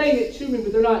me. They're saying it to me,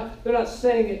 but they're not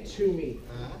saying it to me.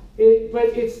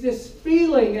 But it's this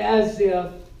feeling as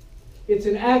if it's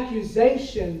an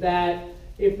accusation that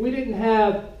if we didn't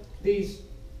have these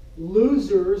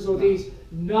losers or these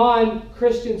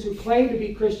non-Christians who claim to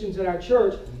be Christians at our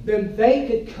church, then they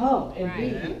could come and be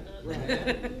here.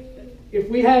 Right. If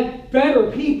we had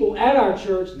better people at our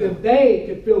church, then they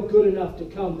could feel good enough to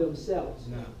come themselves.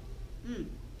 No.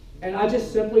 And I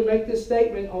just simply make this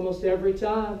statement almost every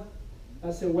time.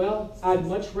 I say, well, I'd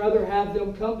much rather have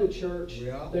them come to church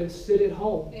than sit at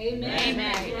home. Amen.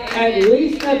 At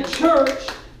least at church,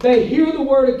 they hear the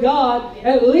Word of God.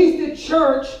 At least at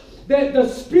church, that the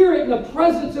Spirit and the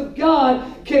presence of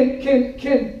God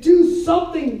can do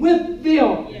something with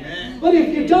them. But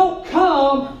if you don't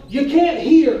come, you can't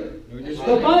hear.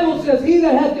 The Bible says, he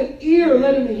that hath an ear,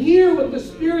 let him hear what the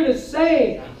Spirit is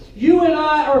saying. You and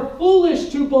I are foolish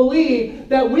to believe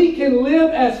that we can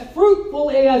live as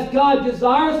fruitfully as God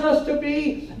desires us to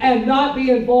be and not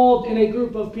be involved in a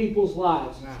group of people's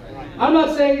lives. I'm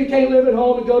not saying you can't live at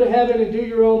home and go to heaven and do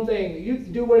your own thing. You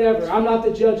can do whatever. I'm not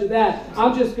the judge of that.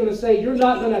 I'm just going to say you're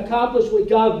not going to accomplish what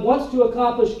God wants to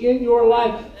accomplish in your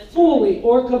life fully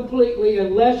or completely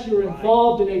unless you're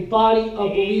involved in a body of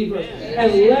believers.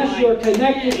 Unless you're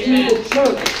connected to the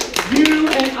church. You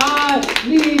and I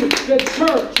need the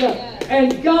church.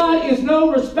 And God is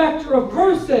no respecter of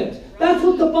persons. That's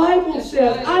what the Bible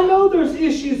says. I know there's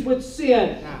issues with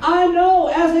sin. I know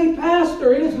as a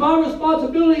pastor, it is my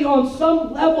responsibility on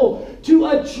some level to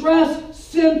address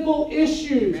sinful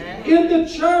issues in the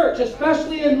church,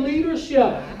 especially in leadership.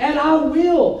 And I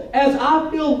will, as I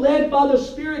feel led by the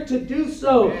Spirit to do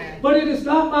so. But it is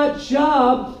not my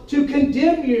job to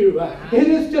condemn you. It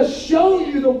is to show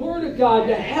you the Word of God,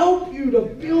 to help you to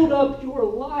build up your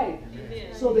life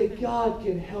so that God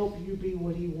can help you be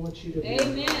what He wants you to be.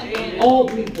 Amen. All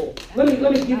people. Let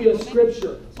me give you a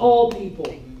scripture. All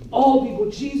people. All people.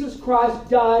 Jesus Christ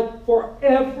died for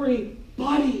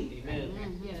everybody. Amen.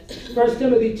 1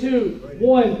 Timothy 2,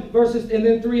 1 verses, and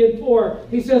then 3 and 4.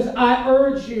 He says, I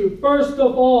urge you, first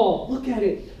of all, look at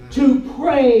it, to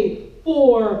pray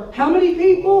for how many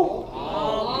people?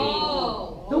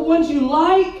 All. The ones you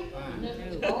like?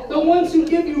 The ones who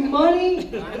give you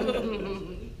money?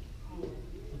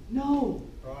 No.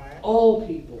 All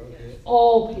people.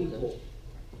 All people.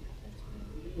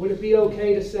 Would it be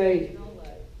okay to say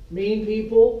mean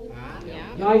people,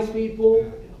 nice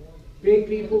people, big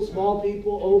people, small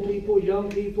people, old people, young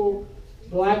people,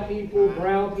 black people,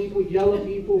 brown people, yellow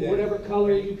people, whatever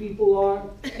color you people are?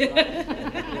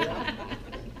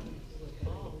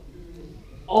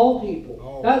 All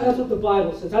people. That's what the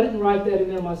Bible says. I didn't write that in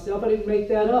there myself. I didn't make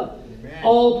that up.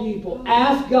 All people.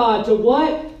 Ask God to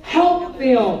what? Help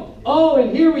them. Oh,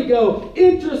 and here we go.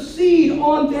 Intercede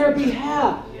on their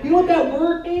behalf. You know what that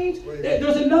word means?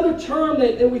 There's another term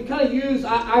that we kind of use.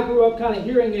 I grew up kind of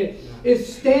hearing it.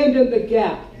 Is stand in the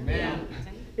gap. Amen.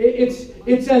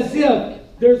 It's as if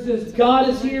there's this God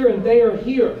is here and they are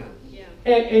here.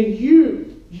 And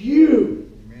you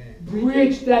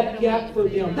bridge that gap for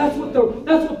them. That's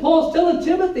what Paul's telling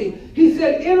Timothy. He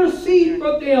said, intercede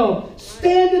for them.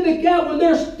 Stand in the gap when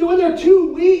they're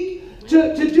too weak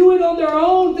to do it on their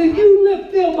own. Then you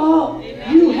lift them up.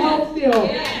 You help them.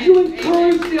 You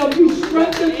encourage them. You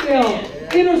strengthen them.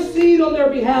 Intercede on their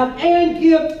behalf and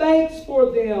give thanks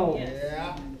for them.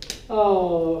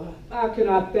 Oh, how can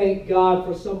I thank God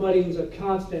for somebody who's a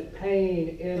constant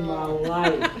pain in my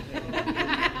life?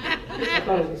 I thought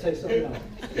I was going to say something else.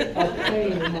 A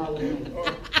pain in my life.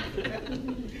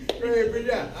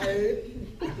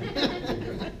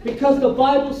 Because the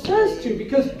Bible says to.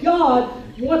 Because God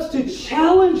wants to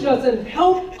challenge us and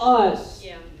help us.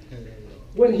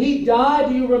 When He died,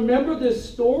 do you remember this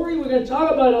story? We're going to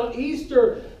talk about it on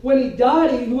Easter. When He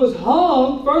died, He was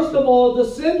hung. First of all, the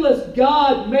sinless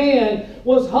God-man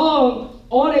was hung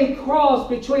on a cross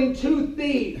between two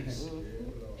thieves.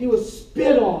 He was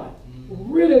spit on,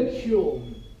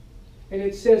 ridiculed. And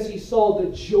it says He saw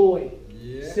the joy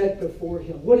set before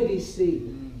Him. What did He see?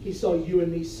 He saw you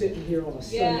and me sitting here on a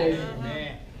Sunday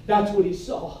morning. That's what He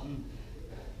saw.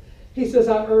 He says,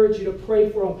 I urge you to pray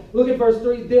for them. Look at verse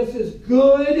 3. This is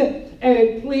good and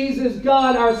it pleases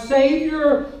God, our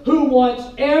Savior, who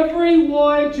wants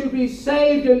everyone to be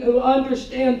saved and to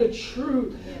understand the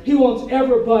truth. He wants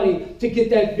everybody to get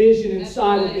that vision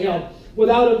inside of them.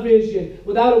 Without a vision,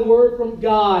 without a word from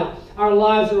God, our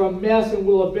lives are a mess and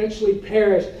will eventually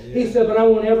perish. He said, but I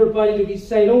want everybody to be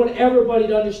saved. I want everybody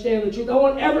to understand the truth. I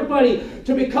want everybody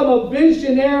to become a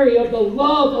visionary of the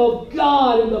love of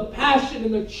God and the passion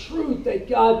and the truth that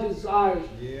God desires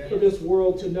for this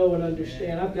world to know and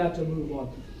understand. I've got to move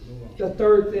on. The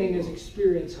third thing is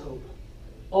experience hope.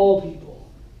 All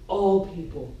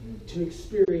people to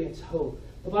experience hope.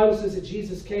 The Bible says that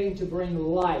Jesus came to bring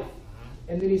life.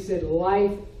 And then He said,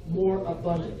 life more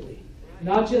abundantly.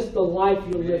 Not just the life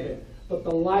you're living, but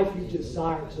the life you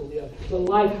desire to live. The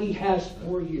life He has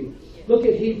for you. Look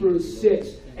at Hebrews 6,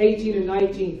 18 and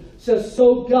 19. It says,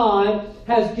 so God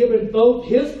has given both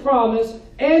His promise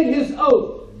and His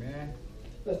oath.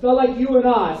 It's not like you and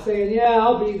I saying, yeah,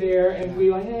 I'll be there, and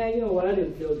we like, you know what, I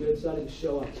didn't feel good, so I didn't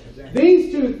show up.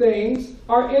 These two things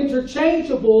are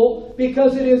interchangeable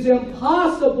because it is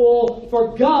impossible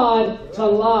for God to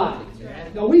lie.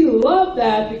 Now, we love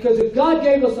that because if God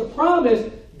gave us a promise,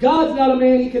 God's not a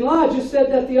man He can lie. I just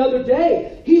said that the other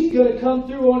day. He's going to come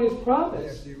through on His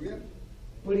promise.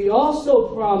 But He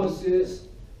also promises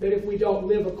that if we don't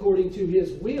live according to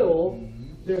His will,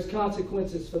 there's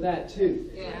consequences for that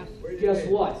too. Yeah. Guess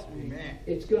what?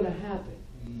 It's going to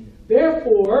happen.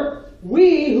 Therefore,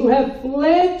 we who have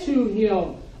fled to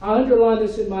Him, I underline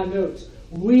this in my notes,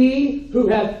 we who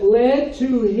have fled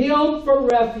to Him for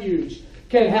refuge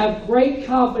can have great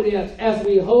confidence as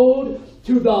we hold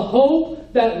to the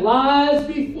hope that lies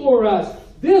before us.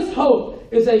 This hope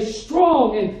is a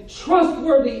strong and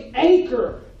trustworthy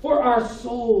anchor for our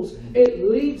souls. It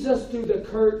leads us through the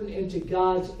curtain into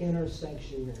God's inner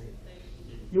sanctuary.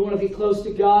 You want to be close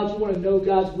to God. You want to know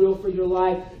God's will for your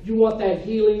life. You want that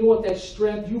healing. You want that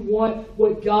strength. You want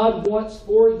what God wants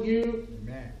for you.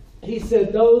 Amen. He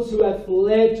said, those who have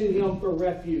fled to Him for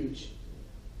refuge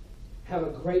have a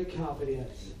great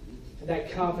confidence. And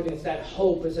that confidence, that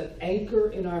hope is an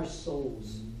anchor in our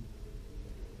souls.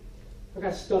 I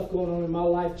got stuff going on in my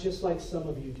life just like some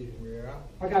of you do. Yeah.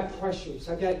 I got pressures.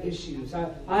 I got issues. I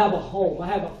have a home. I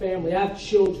have a family. I have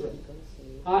children.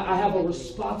 I have a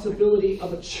responsibility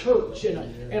of a church and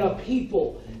a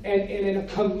people and in a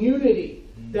community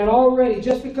that already,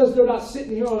 just because they're not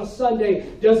sitting here on a Sunday,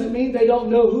 doesn't mean they don't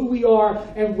know who we are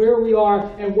and where we are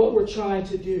and what we're trying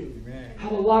to do. Amen. I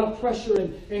have a lot of pressure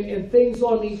and things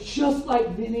on me, just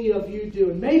like many of you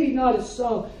do. And maybe not as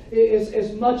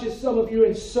much as some of you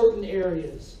in certain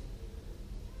areas.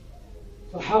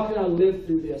 So how can I live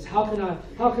through this? How can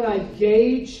I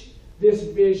gauge this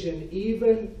vision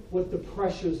even with the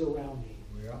pressures around me?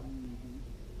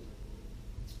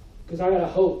 Because I got a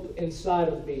hope inside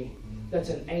of me that's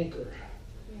an anchor.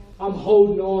 I'm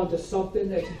holding on to something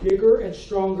that's bigger and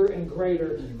stronger and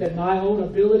greater than my own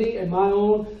ability and my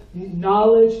own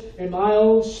knowledge and my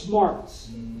own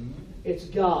smarts. It's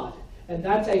God. And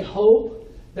that's a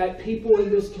hope that people in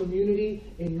this community,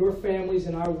 in your families,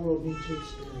 in our world need to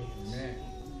experience. Amen.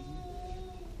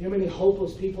 You know how many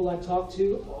hopeless people I talk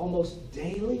to almost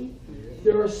daily?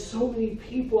 There are so many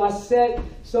people. I sat,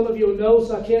 some of you will know,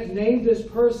 so I can't name this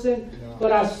person,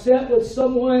 but I sat with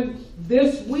someone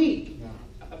this week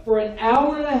for an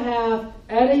hour and a half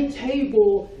at a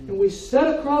table, and we sat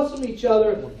across from each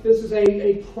other. This is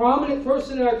a prominent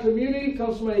person in our community,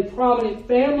 comes from a prominent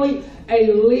family,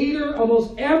 a leader.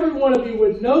 Almost every one of you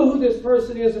would know who this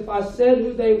person is if I said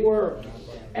who they were.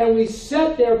 And we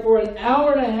sat there for an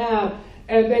hour and a half,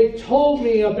 and they told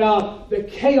me about the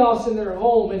chaos in their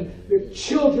home and the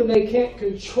children they can't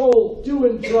control,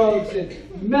 doing drugs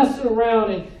and messing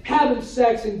around and having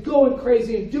sex and going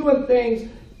crazy and doing things.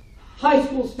 High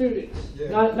school students,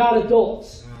 not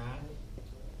adults,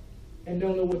 and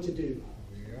don't know what to do.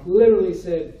 Literally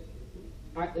said,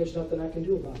 there's nothing I can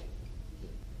do about it.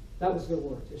 That was their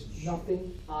word. There's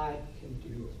nothing I can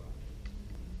do about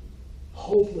it.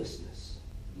 Hopelessness.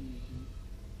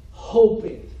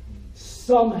 Hoping.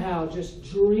 Somehow just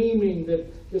dreaming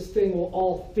that this thing will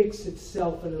all fix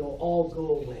itself and it'll all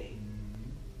go away.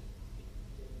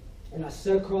 And I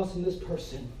sat across from this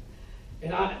person,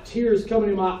 and tears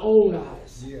coming in my own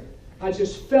eyes. Yeah. I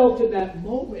just felt in that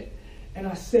moment. And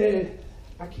I said,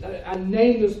 I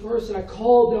named this person. I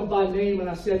called them by name, and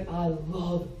I said, I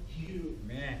love you.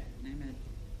 Amen. Amen.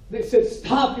 They said,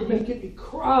 stop, you're making me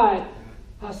cry.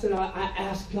 I said, I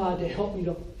asked God to help me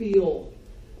to feel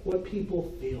what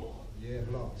people feel. Yeah,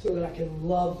 so that I can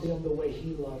love them the way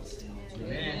He loves them.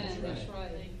 Amen. That's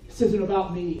right. This isn't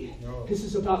about me. No. This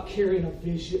is about carrying a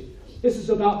vision. This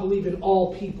is about believing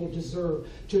all people deserve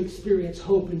to experience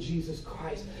hope in Jesus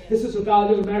Christ. This is about,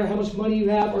 it doesn't matter how much money you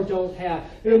have or don't have.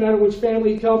 It doesn't matter which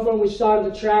family you come from, which side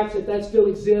of the tracks, if that still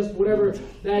exists, whatever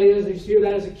that is. If you hear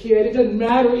that as a kid. It doesn't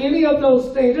matter any of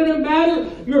those things. It doesn't matter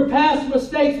your past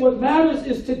mistakes. What matters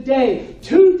is today.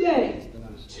 Today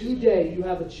you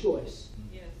have a choice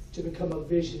to become a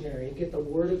visionary and get the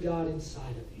Word of God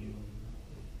inside of you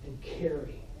and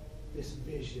carry this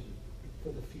vision for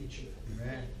the future.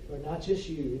 Amen. For not just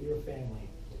you and your family,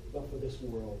 but for this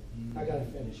world. I got to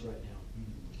finish right now.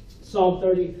 Psalm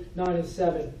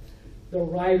 39:7, the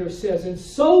writer says, and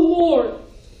so, Lord,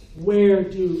 where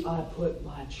do I put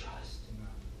my trust?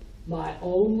 My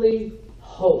only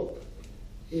hope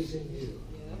is in you.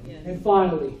 And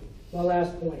finally, my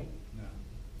last point.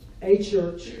 A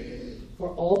church for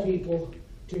all people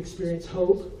to experience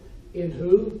hope in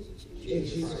who? In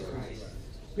Jesus Christ.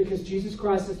 Because Jesus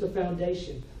Christ is the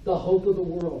foundation, the hope of the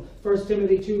world. 1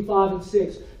 Timothy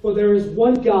 2:5-6. For there is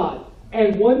one God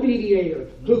and one mediator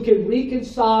who can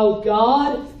reconcile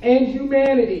God and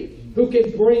humanity, who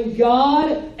can bring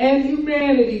God and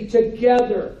humanity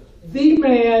together. The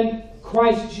man,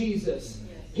 Christ Jesus.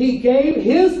 He gave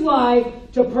His life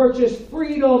to purchase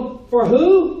freedom for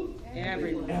who?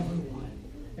 Everyone. Everyone.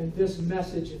 And this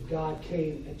message of God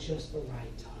came at just the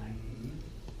right time.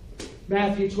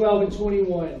 Matthew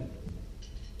 12:21.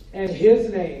 And His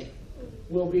name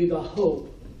will be the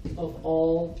hope of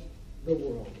all the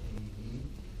world.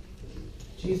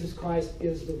 Jesus Christ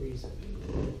is the reason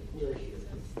we're here.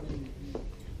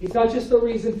 He's not just the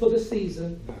reason for the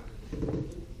season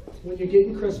when you're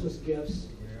getting Christmas gifts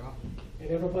and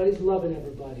everybody's loving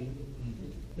everybody.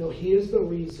 No, He is the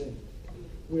reason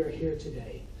we're here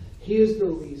today. He is the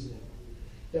reason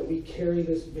that we carry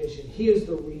this vision. He is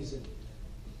the reason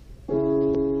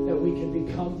that we can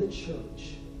become the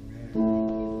church.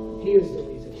 He is the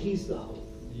reason. He's the hope.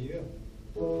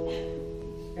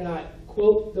 And I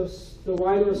quote the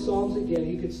writer of Psalms again.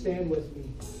 He could stand with me.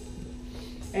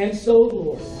 And so,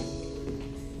 Lord,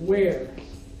 where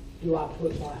do I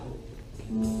put my hope?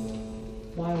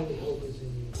 My only hope is in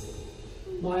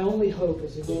You. My only hope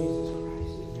is in Jesus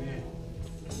Christ.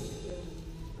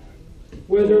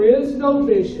 Where there is no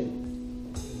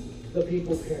vision, the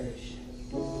people perish.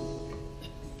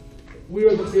 We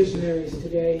are the visionaries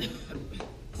today.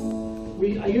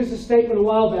 I used a statement a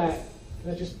while back,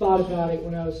 and I just thought about it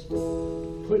when I was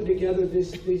putting together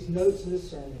these notes in this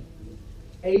sermon.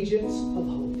 Agents of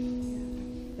hope.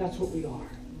 That's what we are.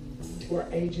 We're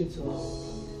agents of hope.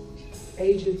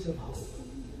 Agents of hope.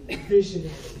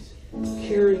 Visionaries.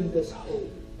 Carrying this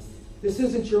hope. This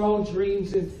isn't your own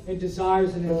dreams and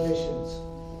desires and ambitions.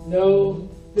 No,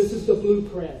 this is the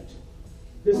blueprint.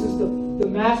 This is the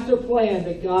master plan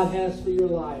that God has for your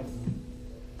life.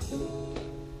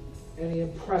 And He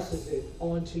impresses it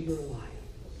onto your life.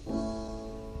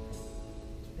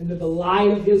 And then the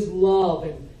light of His love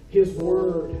and His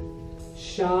Word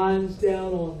shines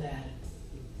down on that.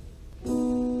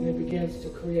 And it begins to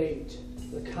create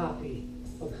the copy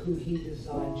of who He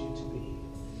designed you to be.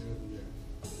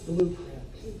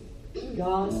 Blueprint.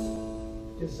 God's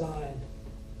design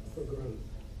for growth.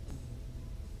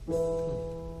 I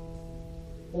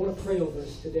want to pray over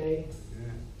us today.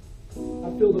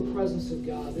 I feel the presence of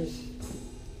God.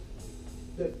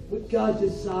 What God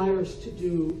desires to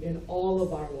do in all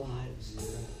of our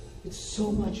lives. It's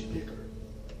so much bigger.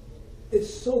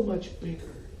 It's so much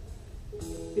bigger.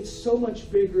 It's so much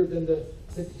bigger than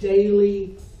the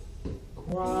daily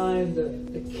grind,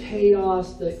 the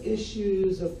chaos, the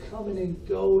issues of coming and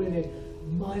going, and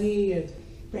money and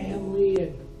family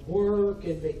and work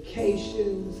and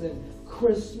vacations and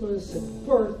Christmas and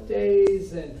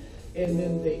birthdays and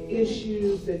then the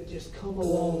issues that just come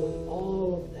along with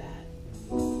all of that.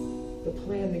 The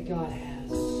plan that God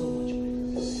has is so much bigger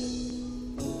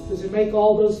than that. Does it make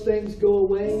all those things go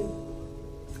away?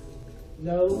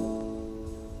 No.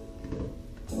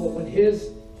 But when His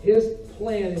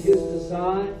plan and His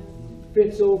design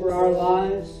fits over our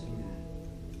lives,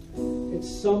 it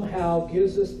somehow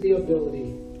gives us the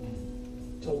ability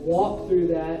to walk through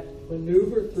that,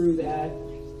 maneuver through that,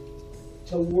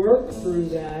 to work through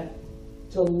that,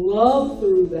 to love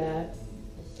through that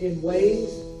in ways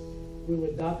we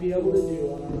would not be able to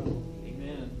do on our own.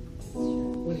 Amen.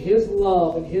 When His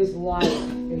love and His light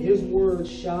and His Word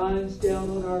shines down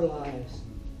on our lives,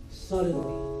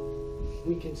 suddenly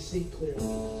we can see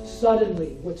clearly.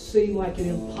 Suddenly, what seemed like an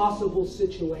impossible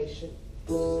situation,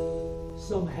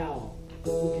 somehow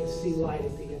we can see light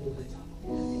at the end of the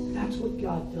tunnel. That's what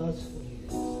God does for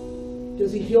you.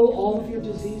 Does He heal all of your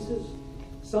diseases?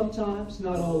 Sometimes,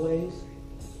 not always.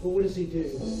 But what does He do?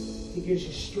 He gives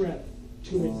you strength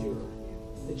to endure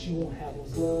that you won't have on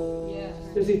your own. Yes.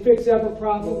 Does He fix every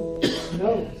problem?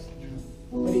 No.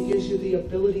 But He gives you the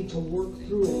ability to work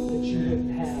through it that you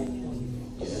wouldn't have on your own.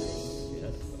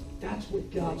 That's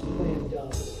what God's plan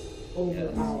does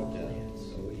over our plans.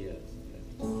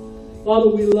 Father,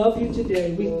 we love You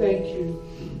today. We thank You.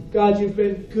 God, You've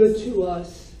been good to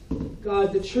us.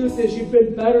 God, the truth is You've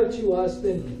been better to us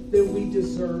than we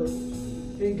deserve.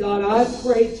 And God, I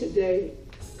pray today,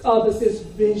 God, that this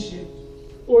vision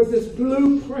or this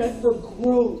blueprint for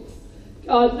growth,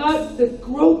 God, not the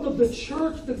growth of the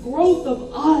church, the growth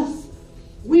of us,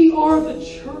 We are the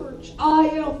church. I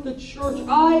am the church.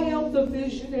 I am the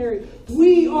visionary.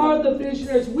 We are the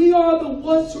visionaries. We are the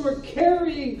ones who are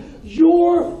carrying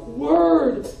your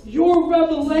word, your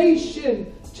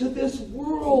revelation to this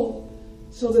world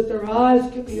so that their eyes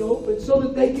can be opened, so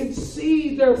that they can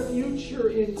see their future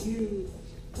in you,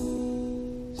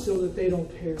 so that they don't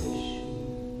perish.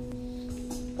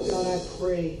 God, I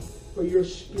pray for your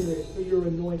Spirit, for your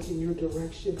anointing, your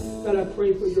direction. God, I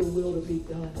pray for your will to be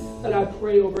done. God, I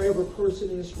pray over every person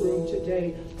in this room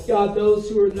today. God, those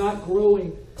who are not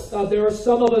growing. God, there are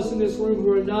some of us in this room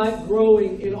who are not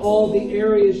growing in all the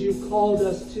areas you've called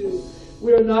us to.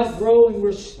 We are not growing.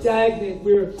 We're stagnant.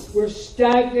 We're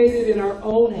stagnated in our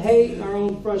own hate, our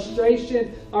own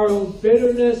frustration, our own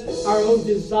bitterness, our own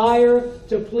desire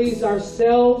to please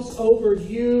ourselves over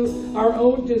you, our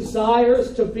own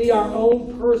desires to be our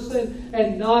own person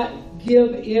and not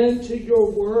give in to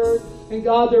your word. And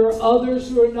God, there are others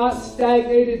who are not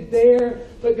stagnated there,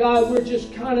 but God, we're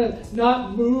just kind of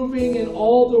not moving in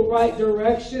all the right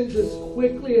directions as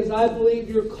quickly as I believe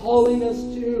you're calling us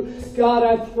to. God,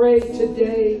 I pray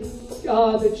today,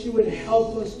 God, that you would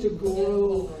help us to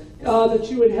grow. God, that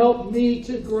you would help me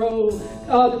to grow.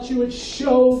 God, that you would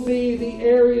show me the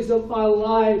areas of my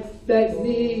life that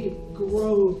need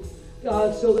growth.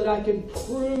 God, so that I can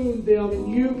prune them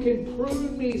and you can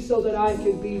prune me so that I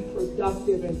can be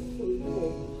productive and fruitful.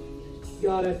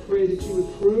 God, I pray that you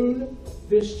would prune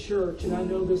this church, and I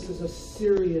know this is a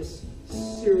serious,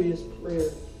 serious prayer.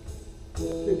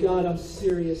 But God, I'm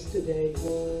serious today.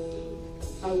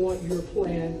 I want your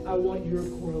plan. I want your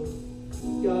growth.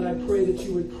 God, I pray that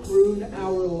you would prune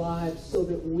our lives so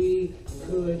that we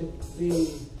could be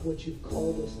what you've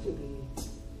called us to be.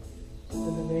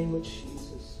 In the name of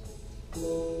Jesus.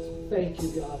 Thank you,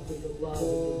 God, for your love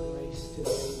and your grace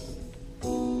today.